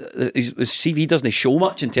 then his CV doesn't show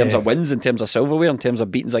much in terms of wins, in terms of silverware, in terms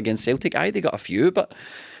of beatings against Celtic. They got a few, but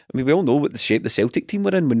I mean, we all know what the shape the Celtic team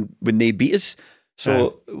were in when they beat us.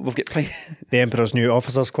 So we've got the Emperor's New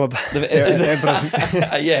Officers Club. Emperor's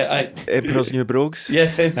New Brogues.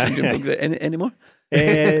 Yes, Emperor's New Brogues. Any more?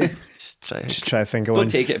 Just try to think of one.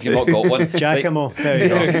 Don't take it if you've not got one. Giacomo. There you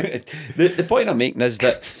go. The point I'm making is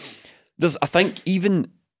that I think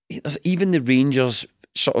even the Rangers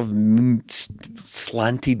sort of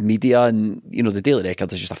slanted media, and the Daily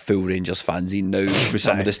Record is just a full Rangers fanzine now with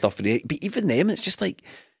some of the stuff. But even them, it's just like,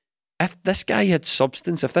 if this guy had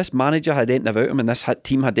substance, if this manager had anything about him and this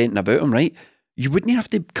team had anything about him, right, you wouldn't have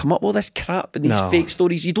to come up with all this crap and these fake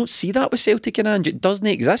stories. You don't see that with Celtic and Ange. It doesn't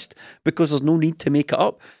exist because there's no need to make it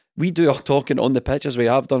up. We do our talking on the pitch, as we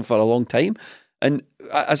have done for a long time. And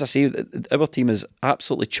as I say, our team is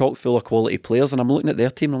absolutely chock full of quality players, and I'm looking at their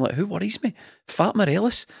team and I'm like, who worries me? Fat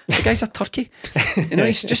Morelos. The guy's a turkey.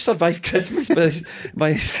 He's just survived Christmas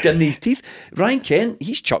by skinning his teeth. Ryan Kent,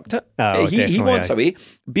 he's chucked it. He wants away.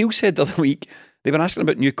 Beale said the other week, they were asking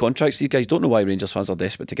about new contracts. These guys don't know why Rangers fans are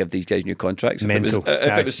desperate to give these guys new contracts. If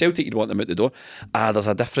it was Celtic, you'd want them out the door. There's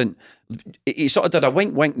a different... He sort of did a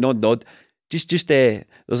wink, nod. There's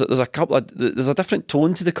a different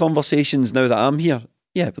tone to the conversations now that I'm here.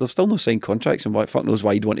 Yeah, but they've still no signed contracts, and fuck knows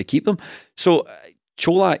why you'd want to keep them. So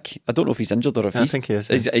Cholak, I don't know if he's injured or if I think he is.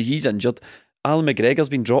 He's injured. Alan McGregor's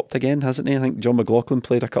been dropped again, hasn't he? I think John McLaughlin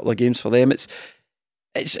played a couple of games for them.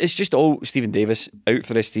 It's just all Stephen Davis out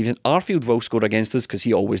for this season. Arfield will score against us because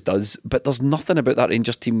he always does, but there's nothing about that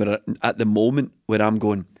Rangers team where, at the moment, where I'm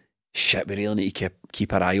going, shit, we really need to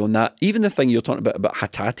keep our eye on that. Even the thing you're talking about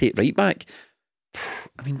Hatate right back,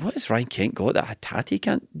 I mean, what has Ryan Kent got that Hatate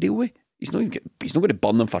can't deal with? He's not going to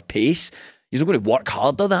burn them for pace. He's not going to work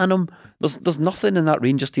harder than him. There's nothing in that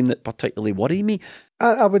Rangers team that particularly worry me.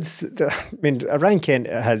 I mean, Ryan Kent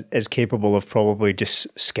is capable of probably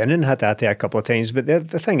just skinning Hatate a couple of times, but the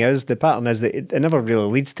thing is, the pattern is that it never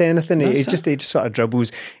really leads to anything. He just sort of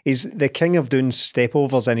dribbles. He's the king of doing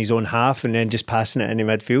step-overs in his own half and then just passing it into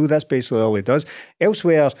midfield. That's basically all he does.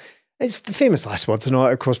 Elsewhere, it's the famous last words and all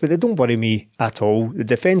that, of course, but they don't worry me at all. The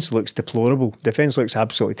defence looks deplorable. Defence looks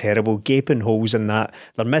absolutely terrible. Gaping holes in that.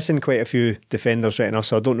 They're missing quite a few defenders right enough,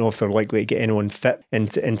 so I don't know if they're likely to get anyone fit in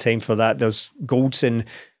time for that. There's Goldson,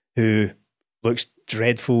 who looks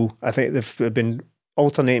dreadful. I think they've been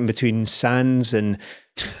alternating between Sands and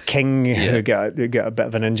King, who got a bit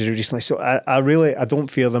of an injury recently. So I don't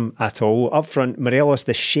fear them at all. Up front, Morelos,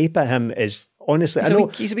 the shape of him is... Honestly,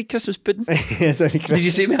 he's a wee Christmas pudding. Did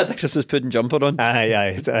you see me had the Christmas pudding jumper on?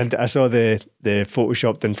 Aye. And I saw the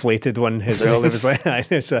photoshopped inflated one as well. There was like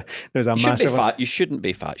there's a massive one. You shouldn't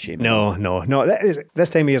be fat shaming. No.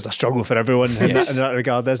 This time of year is a struggle for everyone in that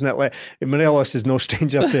regard, isn't it? Like, Morelos is no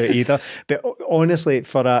stranger to it either. But honestly,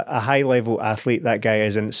 for a high level athlete, that guy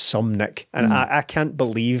is in some nick, and I can't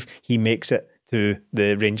believe he makes it to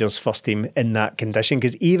the Rangers first team in that condition,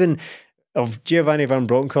 because even of Giovanni Van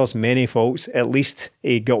Bronckhorst's many faults, at least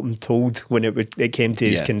he got him told when it came to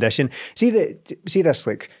his condition. See this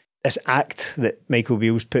this act that Michael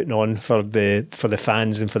Beale's putting on for the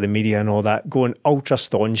fans and for the media and all that, going ultra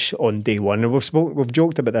staunch on day one. And we've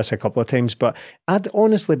joked about this a couple of times, but I'd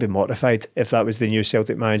honestly be mortified if that was the new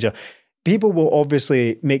Celtic manager. people will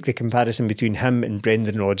obviously make the comparison between him and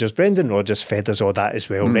Brendan Rodgers. Brendan Rodgers fed us all that as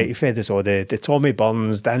well, right? He fed us all the Tommy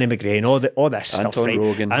Burns, Danny McGrain, all this stuff, right?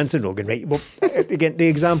 Anton Rogan, right? Well, again, the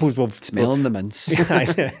examples will... Smelling the mince.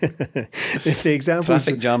 the examples...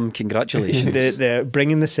 Traffic jam, congratulations. The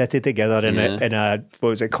bringing the city together in a what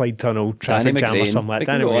was it, Clyde Tunnel traffic jam or something like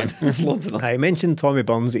that. Danny McGrain. There's loads of them. I mentioned Tommy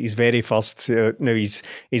Burns at his very first, now he's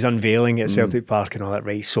unveiling at Celtic Park and all that,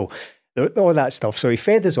 right? So all that stuff. So he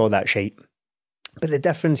fed us all that shite. But the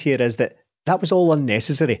difference here is that was all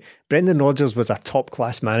unnecessary. Brendan Rodgers was a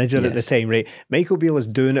top-class manager at the time, right? Michael Beale is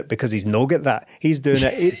doing it because he's not got that. He's doing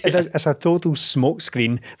it. It's a total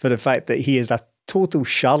smokescreen for the fact that he is a total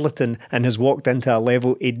charlatan and has walked into a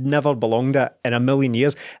level he'd never belonged at in a million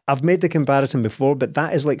years. I've made the comparison before, but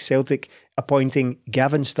that is like Celtic appointing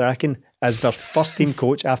Gavin Strachan as their first team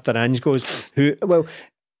coach after Ange goes,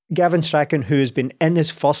 Gavin Strachan, who has been in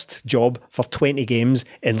his first job for 20 games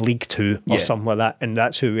in League Two or something like that, and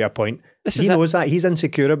that's who we appoint. He knows that. He's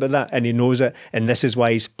insecure about that, and he knows it, and this is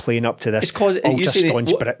why he's playing up to this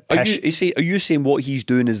ultra-staunch pish. Are you saying what he's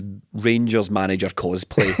doing is Rangers manager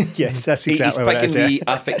cosplay? Yes, that's exactly what it is. He's picking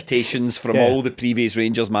the affectations from all the previous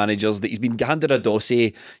Rangers managers that he's been handed a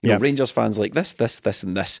dossier. You know, Rangers fans like this,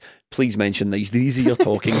 and this. Please mention these. These are your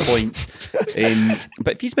talking points.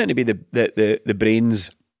 But if he's meant to be the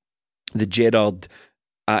brains... the Gerrard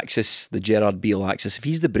axis, the Gerrard Beale axis, if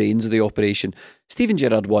he's the brains of the operation, Steven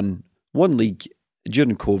Gerrard won one league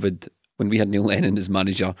during COVID when we had Neil Lennon as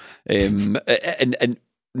manager, and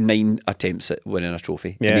 9 attempts at winning a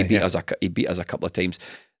trophy. And he beat us a couple of times.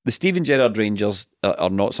 The Steven Gerrard Rangers are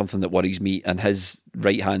not something that worries me, and his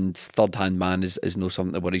right-hand, third-hand man is not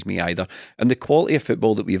something that worries me either. And the quality of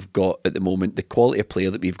football that we've got at the moment, the quality of player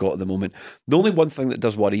that we've got at the moment, the only one thing that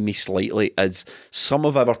does worry me slightly is some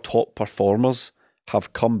of our top performers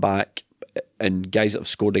have come back, and guys that have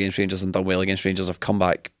scored against Rangers and done well against Rangers have come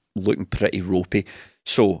back looking pretty ropey.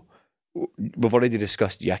 So we've already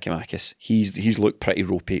discussed Giakoumakis. He's looked pretty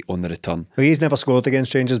ropey on the return. Well, he's never scored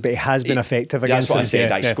against Rangers, but he has been effective against them. That's what I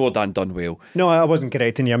said. I scored and done well. No, I wasn't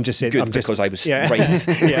correcting you. I'm just saying. Good, because I was right.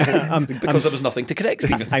 Because there was nothing to correct,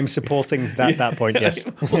 Stephen. I'm supporting that point, yes.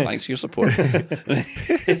 Well, thanks for your support.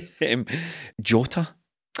 Jota.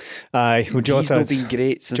 Jota's not been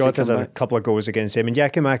great since Jota's had a couple of goals against him, and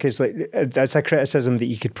Giakoumakis, that's a criticism that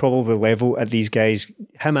you could probably level at these guys.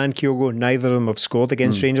 Him and Kyogo, neither of them have scored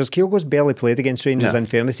against Rangers. Kyogo's barely played against Rangers, in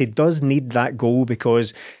fairness. He does need that goal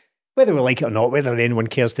because, whether we like it or not, whether anyone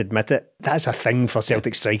cares to admit it, that's a thing for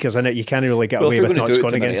Celtic strikers, isn't it? You can't really get away with not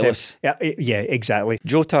scoring against him. Yeah, exactly.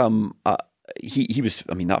 Jota, he was,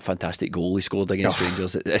 that fantastic goal he scored against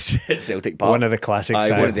Rangers at Celtic Park. One of the classics.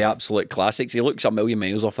 One of the absolute classics. He looks a million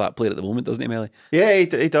miles off that player at the moment, doesn't he, Melly? Yeah,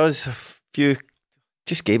 he does. A few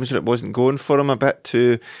just games where it wasn't going for him a bit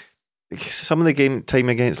too. Some of the game time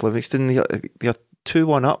against Livingston, they're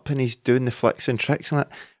 2-1 up and he's doing the flicks and tricks and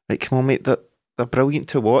that. Right, come on, mate, they're brilliant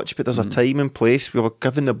to watch, but there's a time and place. We were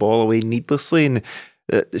giving the ball away needlessly, and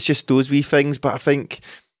it's just those wee things. But I think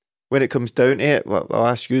when it comes down to it, I'll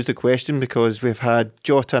ask you the question, because we've had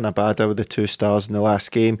Jota and Abada with the 2 stars in the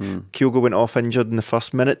last game. Kyogo went off injured in the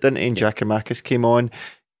first minute, didn't he? And Giakoumakis came on.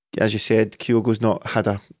 As you said, Kyogo's not had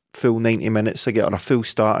a full 90 minutes to get on a full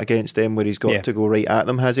start against them, where he's got to go right at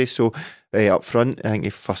them, has he? So up front, I think the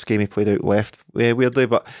first game he played out left weirdly.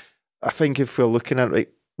 But I think if we're looking at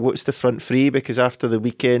what's the front three, because after the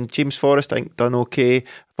weekend, James Forrest, I think, done okay. I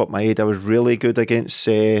thought Maeda was really good against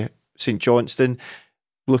St Johnstone.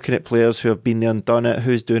 Looking at players who have been there and done it,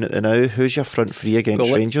 who's doing it now? Who's your front three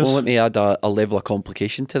against Rangers? Let me add a level of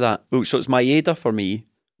complication to that. So it's Maeda for me.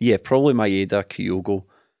 Yeah, probably Maeda, Kyogo.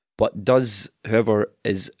 But does whoever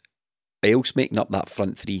is else making up that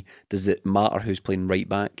front three, does it matter who's playing right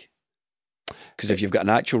back? Because if you've got an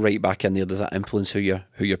actual right back in there, does that influence who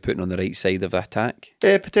you're putting on the right side of the attack?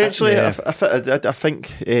 Potentially. I think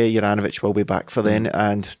Juranovic will be back for then,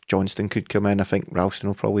 and Johnston could come in. I think Ralston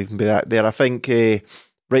will probably even be there. I think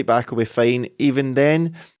right back will be fine. Even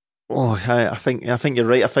then, I think you're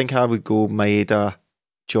right. I think I would go Maeda,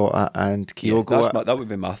 Jota and Kyogo. That would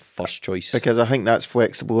be my first choice. Because I think that's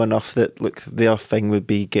flexible enough that, look, their thing would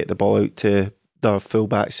be get the ball out to their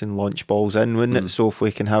fullbacks and launch balls in, wouldn't it? So if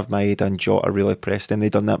we can have Maeda and Jota really press them, they've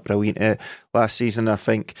done that brilliant last season. I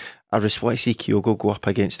think I just want to see Kyogo go up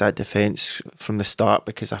against that defence from the start,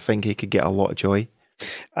 because I think he could get a lot of joy.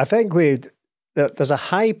 I think there's a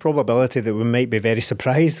high probability that we might be very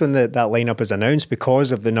surprised when that lineup is announced,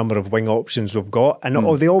 because of the number of wing options we've got, and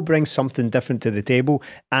they all bring something different to the table.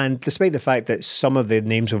 And despite the fact that some of the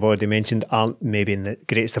names we've already mentioned aren't maybe in the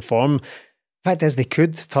greatest of form, fact is, they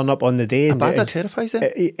could turn up on the day. Abada terrifies them.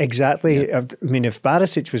 Exactly. Yeah. I mean, if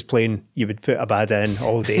Barisic was playing, you would put Abada in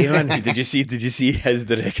all day, man. Did you see his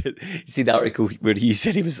direct? You see the article where he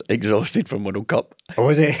said he was exhausted from World Cup? Oh,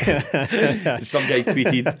 was he? Some guy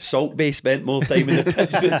tweeted, Salt Bay spent more time in the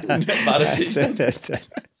pitch than Barisic did.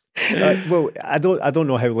 Well, I don't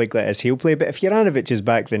know how likely it is he'll play, but if Juranovic is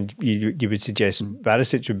back, then you would suggest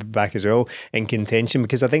Barisic would be back as well in contention,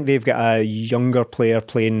 because I think they've got a younger player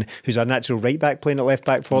playing who's a natural right back playing at left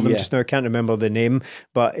back for them just now. I can't remember the name,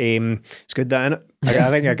 but it's good that, innit? I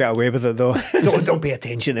think I got away with it though. Don't pay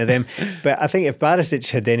attention to them. But I think if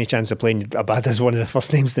Barisic had any chance of playing, Abada's one of the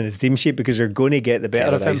first names in the team sheet, because you're going to get the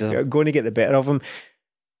better of him. You're going to get the better of him.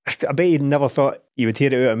 I bet you never thought you would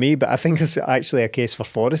hear it out of me, but I think there's actually a case for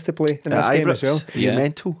Forrest to play in this game as well. Yeah.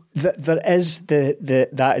 Mental. There is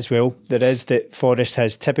that as well. There is that Forrest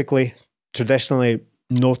has traditionally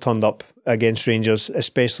no turned up against Rangers,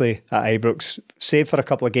 especially at Ibrox, save for a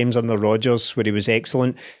couple of games under Rodgers where he was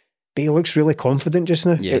excellent. But he looks really confident just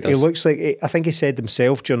now. Yeah, he looks like, I think he said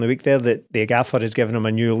himself during the week there that the gaffer has given him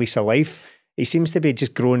a new lease of life. He seems to be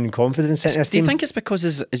just growing in confidence in his team. Do you think it's because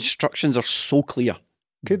his instructions are so clear?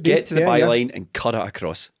 Could be. Get to the byline and cut it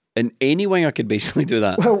across. And any winger could basically do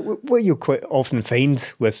that. Well, what you quite often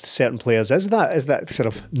find with certain players is that sort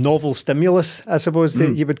of novel stimulus, I suppose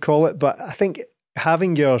that you would call it. But I think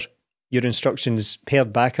having your instructions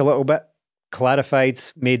pared back a little bit, clarified,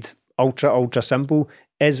 made ultra simple,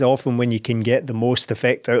 is often when you can get the most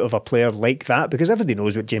effect out of a player like that, because everybody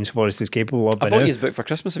knows what James Forrest is capable of. I bought his book for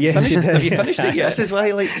Christmas. Have you finished it yet? This is why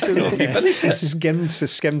I like so. Have you finished it?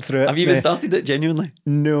 Skimmed through it. Have you even started it genuinely?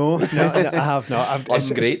 No, I have not.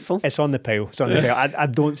 Ungrateful. It's on the pile. I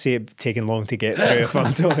don't see it taking long to get through. If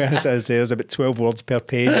I'm totally honest, as I say, there's about 12 words per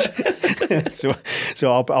page. so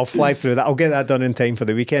I'll fly through that. I'll get that done in time for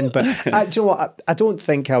the weekend. But do you know what? I don't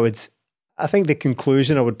think I would. I think the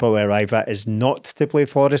conclusion I would probably arrive at is not to play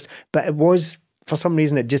Forrest, but it was, for some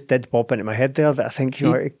reason, it just did pop into my head there that I think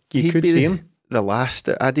you could see him. The last,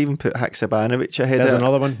 I'd even put Haksabanovic ahead. There's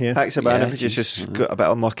another one, yeah. Haksabanovic has just got a bit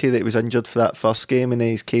unlucky that he was injured for that first game, and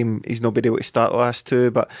he's not been able to start the last two,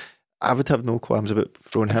 but I would have no qualms about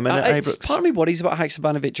throwing him in at Ibrox. Part of me worries about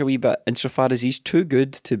Haksabanovic a wee bit, insofar as he's too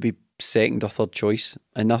good to be second or third choice,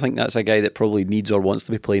 and I think that's a guy that probably needs or wants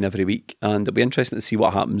to be playing every week, and it'll be interesting to see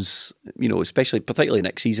what happens, particularly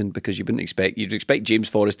next season, because you'd expect James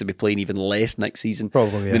Forrest to be playing even less next season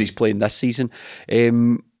than he's playing this season.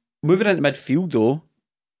 Moving into midfield though,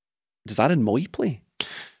 does Aaron Moy play?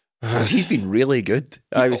 Because he's been really good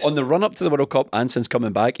on the run up to the World Cup, and since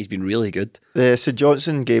coming back he's been really good. The St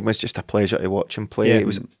Johnstone game was just a pleasure to watch him play. It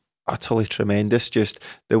was utterly tremendous, just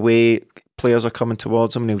the way players are coming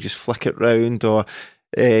towards him and he'll just flick it round, or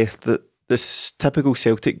this typical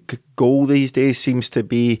Celtic goal these days seems to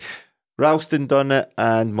be Ralston done it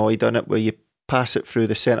and Moy done it, where you pass it through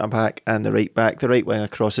the centre back and the right back, the right winger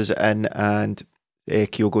crosses it in and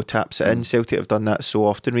Kyogo taps it in. Celtic have done that so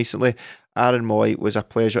often recently. Aaron Moy was a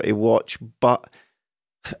pleasure to watch, but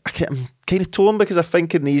I'm kind of torn, because I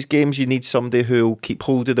think in these games you need somebody who will keep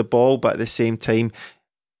hold of the ball, but at the same time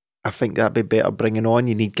I think that'd be better bringing on.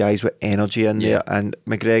 You need guys with energy in there, and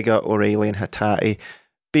McGregor, O'Reilly and Hatate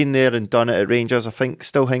been there and done it at Rangers. I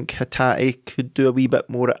still think Hatate could do a wee bit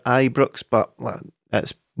more at Ibrox, but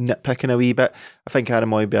it's nitpicking a wee bit. I think Aaron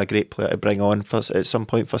Moy would be a great player to bring on at some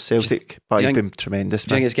point for Celtic, but he's been tremendous.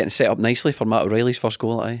 Do you think it's getting set up nicely for Matt O'Reilly's first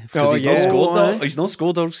goal? He's not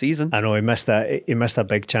scored all season. I know he missed a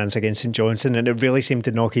big chance against St Johnstone, and it really seemed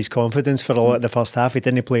to knock his confidence for a lot of the first half. He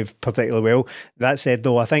didn't play particularly well. That said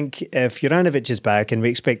though, I think if Juranovic is back, and we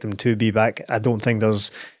expect him to be back, I don't think there's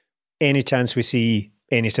any chance we see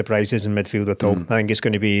any surprises in midfield at all. I think it's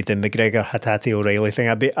going to be the McGregor, Hatate, O'Reilly thing.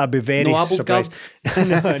 I'd be very surprised.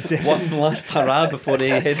 One last hurrah before he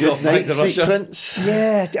heads off back to Russia. Prince.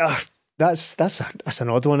 Yeah, that's an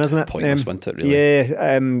odd one, isn't it? Pointless, wasn't it, really?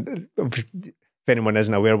 Yeah. If anyone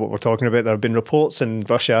isn't aware of what we're talking about, there have been reports in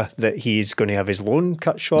Russia that he's going to have his loan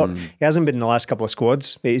cut short. He hasn't been in the last couple of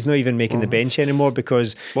squads. He's not even making the bench anymore,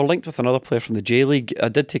 because we're linked with another player from the J-League. I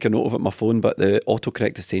did take a note of it on my phone, but the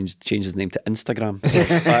autocorrect has changed his name to Instagram.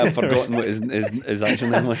 I've forgotten what his actual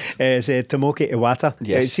name was. It's Tomoki Iwata.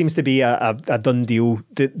 Yes. It seems to be a done deal.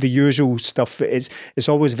 The usual stuff. It's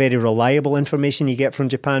always very reliable information you get from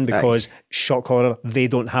Japan, because shock horror, they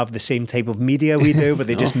don't have the same type of media we do, where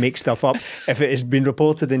they just make stuff up. If it has been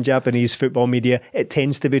reported in Japanese football media, it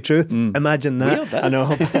tends to be true. Imagine that. Weird, I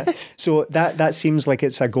know. So that seems like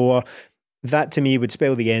it's a goer. that to me would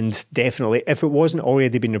spell the end, definitely. If it wasn't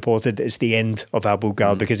already been reported, it's the end of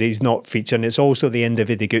Abildgaard because he's not featuring. It's also the end of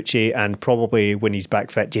Ideguchi and probably when he's back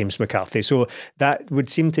fit, James McCarthy. So that would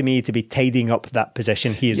seem to me to be tidying up that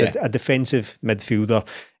position. He is a defensive midfielder,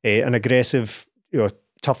 an aggressive,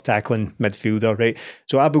 tough tackling midfielder, right?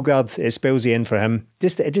 So Abildgaard, it spells the end for him.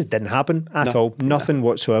 It just didn't happen at all. Nothing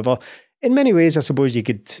whatsoever. In many ways, I suppose you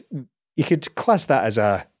could class that as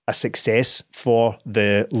a success for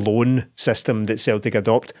the loan system that Celtic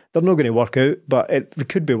adopt. They're not going to work out, but it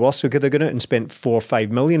could be worse. We could have gone out and spent 4 or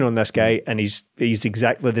 5 million on this guy, and he's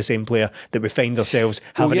exactly the same player that we find ourselves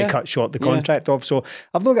having to cut short the contract of. So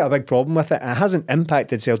I've not got a big problem with it. It hasn't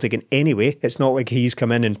impacted Celtic in any way. It's not like he's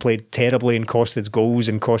come in and played terribly and cost his goals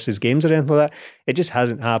and cost his games or anything like that. It just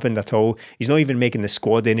hasn't happened at all. He's not even making the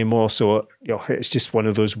squad anymore. So it's just one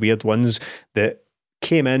of those weird ones that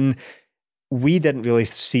came in. We didn't really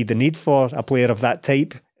see the need for a player of that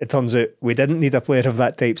type. It turns out we didn't need a player of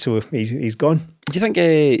that type, so he's gone. Do you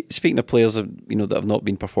think, speaking of players that have not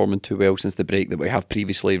been performing too well since the break, that we have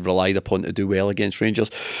previously relied upon to do well against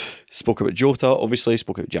Rangers? Spoke about Jota, obviously,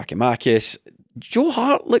 spoke about Giakoumakis. Joe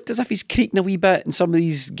Hart looked as if he's creaking a wee bit in some of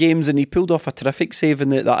these games, and he pulled off a terrific save in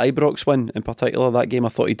that Ibrox win in particular. That game I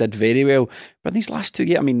thought he did very well. But in these last 2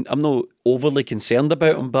 games, I'm not overly concerned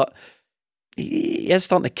about him, but he is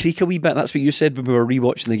starting to creak a wee bit. That's what you said when we were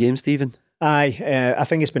rewatching the game, Stephen. Aye, I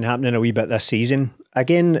think it's been happening a wee bit this season.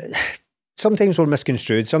 Again, sometimes we're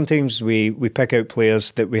misconstrued. Sometimes we pick out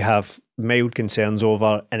players that we have mild concerns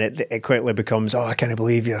over, and it quickly becomes, I can't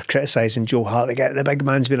believe you're criticising Joe Hart. The big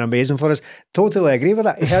man's been amazing for us. Totally agree with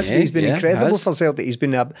that. He has. He's been incredible for Celtic. He's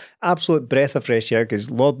been an absolute breath of fresh air, because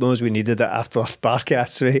Lord knows we needed it after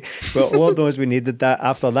Barkas, right? Well, Lord knows we needed that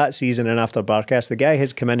after that season and after Barkas. The guy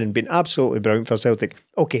has come in and been absolutely brilliant for Celtic.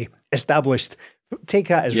 Okay, established. Take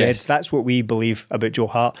that as read. That's what we believe about Joe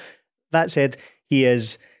Hart. That said, he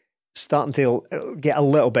is starting to get a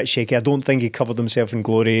little bit shaky. I don't think he covered himself in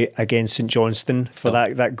glory against St Johnstone for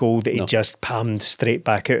that goal that he just palmed straight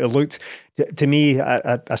back out. It looked, to me,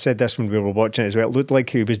 I said this when we were watching it as well, it looked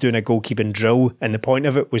like he was doing a goalkeeping drill, and the point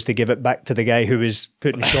of it was to give it back to the guy who was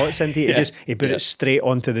putting shots into it. He put it straight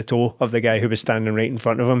onto the toe of the guy who was standing right in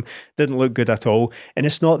front of him. Didn't look good at all. And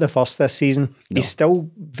it's not the first this season. He's still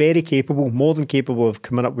very capable, more than capable of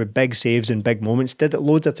coming up with big saves and big moments. Did it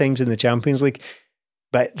loads of times in the Champions League.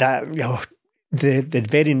 But that, the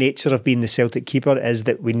very nature of being the Celtic keeper is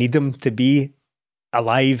that we need him to be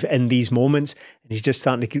alive in these moments, and he's just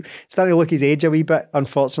starting to look his age a wee bit,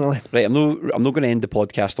 unfortunately. Right, I'm not going to end the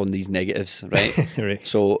podcast on these negatives, right? Right.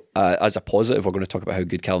 So as a positive, we're going to talk about how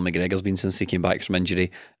good Callum McGregor's been since he came back from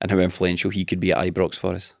injury, and how influential he could be at Ibrox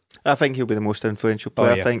for us. I think he'll be the most influential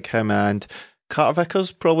player. I think him and Carter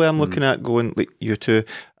Vickers probably I'm looking at going, like you two.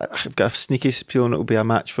 I've got a sneaky feeling it'll be a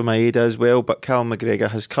match for Maeda as well, but Callum McGregor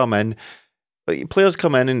has come in. Like, players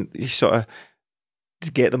come in and you sort of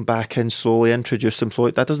get them back in slowly, introduce them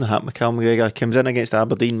slowly. That doesn't happen with Callum McGregor. He comes in against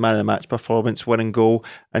Aberdeen, man of the match performance, winning goal,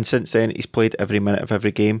 and since then he's played every minute of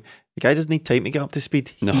every game. The guy doesn't need time to get up to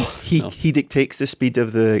speed. He dictates the speed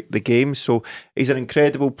of the game, so he's an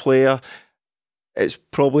incredible player. It's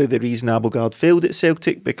probably the reason Abildgaard failed at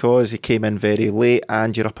Celtic, because he came in very late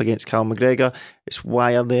and you're up against Callum McGregor. It's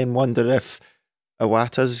why I then wonder if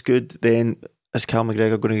Iwata's good, then is Callum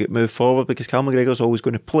McGregor going to get moved forward? Because Callum McGregor's always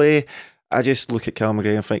going to play. I just look at Callum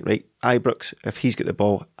McGregor and think, right, Ibrox, if he's got the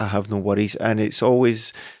ball, I have no worries. And it's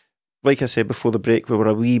always, like I said before the break, I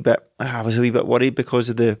was a wee bit worried because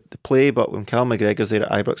of the play, but when Callum McGregor's there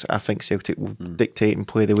at Ibrox, I think Celtic will dictate and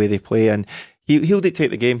play the way they play, and he'll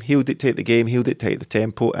dictate the game, he'll dictate the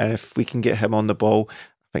tempo, and if we can get him on the ball,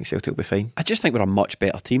 I think Celtic will be fine. I just think we're a much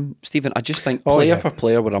better team, Stephen. I just think player for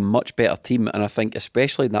player, we're a much better team, and I think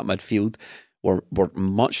especially in that midfield, we're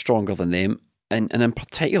much stronger than them. And in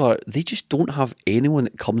particular, they just don't have anyone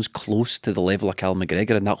that comes close to the level of Callum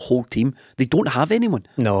McGregor, and that whole team, they don't have anyone.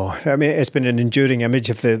 No, I mean, it's been an enduring image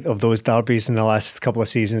of those derbies in the last couple of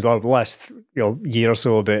seasons, or the last year or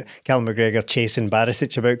so, about Callum McGregor chasing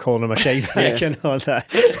Barisic about calling him a shite and all that.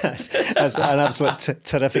 That's an absolute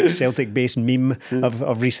terrific Celtic-based meme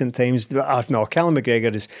of recent times. No, Callum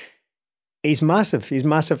McGregor he's massive. He's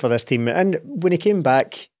massive for this team. And when he came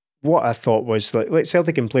back, what I thought was, like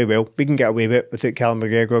Celtic can play well, we can get away with it without Callum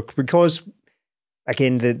McGregor, because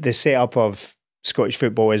again the setup of Scottish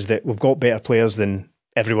football is that we've got better players than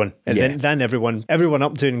everyone, and than everyone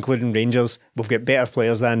up to including Rangers. We've got better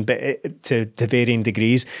players than, but to varying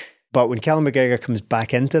degrees. But when Callum McGregor comes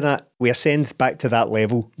back into that, we ascend back to that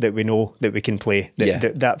level that we know that we can play.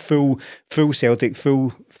 That full Celtic,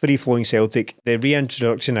 full free-flowing Celtic. The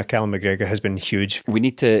reintroduction of Callum McGregor has been huge. We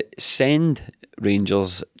need to send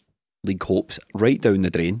Rangers League hopes right down the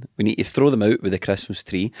drain. We need to throw them out with the Christmas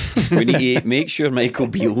tree. We need to make sure Michael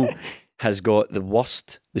Beale has got the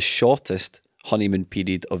shortest honeymoon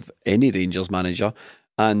period of any Rangers manager.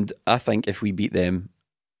 And I think if we beat them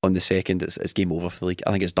on the 2nd, it's game over for the league.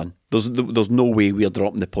 I think it's done. There's no way we're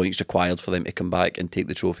dropping the points required for them to come back and take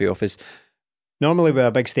the trophy off us. Normally with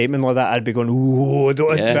a big statement like that, I'd be going, ooh,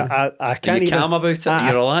 I can't even... calm about it?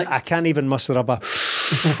 You're relaxed? I can't even muster up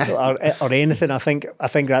or anything. I think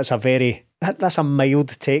that's a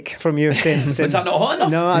mild take from you. Saying, Is that not hot enough?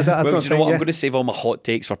 No, I don't you know think, what? I'm going to save all my hot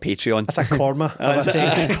takes for Patreon. That's a korma of a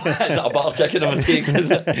take. Is it a butter chicken of a take?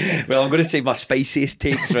 Well, I'm going to save my spiciest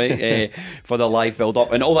takes, right, for the live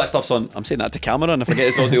build-up. And all that stuff's on... I'm saying that to camera, and I forget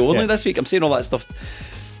it's audio only this week. I'm saying all that stuff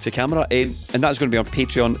to camera, and that's going to be on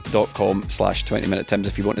patreon.com/20minute-tims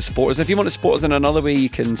if you want to support us. If you want to support us in another way, you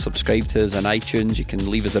can subscribe to us on iTunes, you can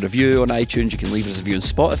leave us a review on iTunes, you can leave us a review on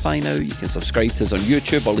Spotify now, you can subscribe to us on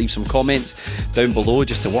YouTube or leave some comments down below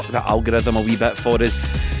just to work that algorithm a wee bit for us.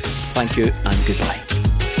 Thank you and goodbye.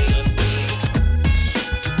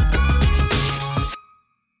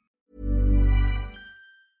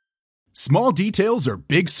 Small details are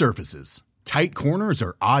big surfaces. Tight corners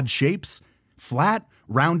are odd shapes. Flat,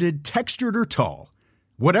 rounded, textured, or tall.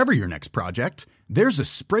 Whatever your next project, there's a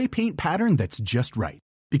spray paint pattern that's just right.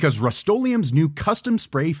 Because Rust-Oleum's new Custom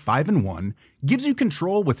Spray 5-in-1 gives you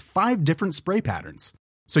control with 5 different spray patterns.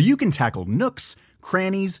 So you can tackle nooks,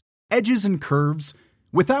 crannies, edges, and curves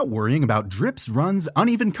without worrying about drips, runs,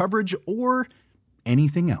 uneven coverage, or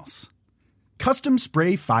anything else. Custom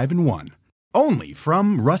Spray 5-in-1. Only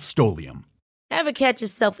from Rust-Oleum. Ever catch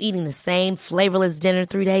yourself eating the same flavorless dinner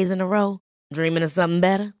 3 days in a row? Dreaming of something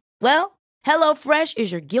better? Well, HelloFresh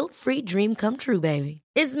is your guilt-free dream come true, baby.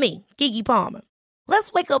 It's me, Keke Palmer.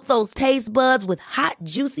 Let's wake up those taste buds with hot,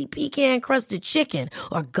 juicy pecan-crusted chicken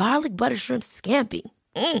or garlic butter shrimp scampi.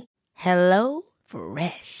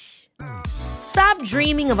 HelloFresh. Stop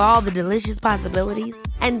dreaming of all the delicious possibilities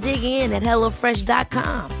and dig in at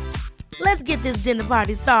HelloFresh.com. Let's get this dinner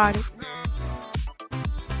party started.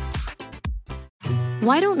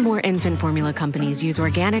 Why don't more infant formula companies use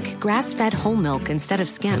organic, grass-fed whole milk instead of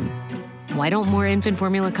skim? Why don't more infant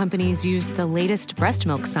formula companies use the latest breast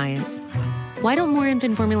milk science? Why don't more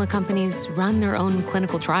infant formula companies run their own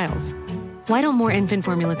clinical trials? Why don't more infant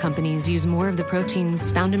formula companies use more of the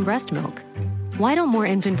proteins found in breast milk? Why don't more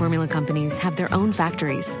infant formula companies have their own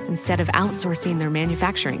factories instead of outsourcing their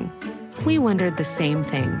manufacturing? We wondered the same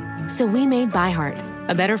thing. So we made ByHeart,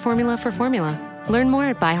 a better formula for formula. Learn more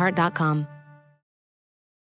at byheart.com.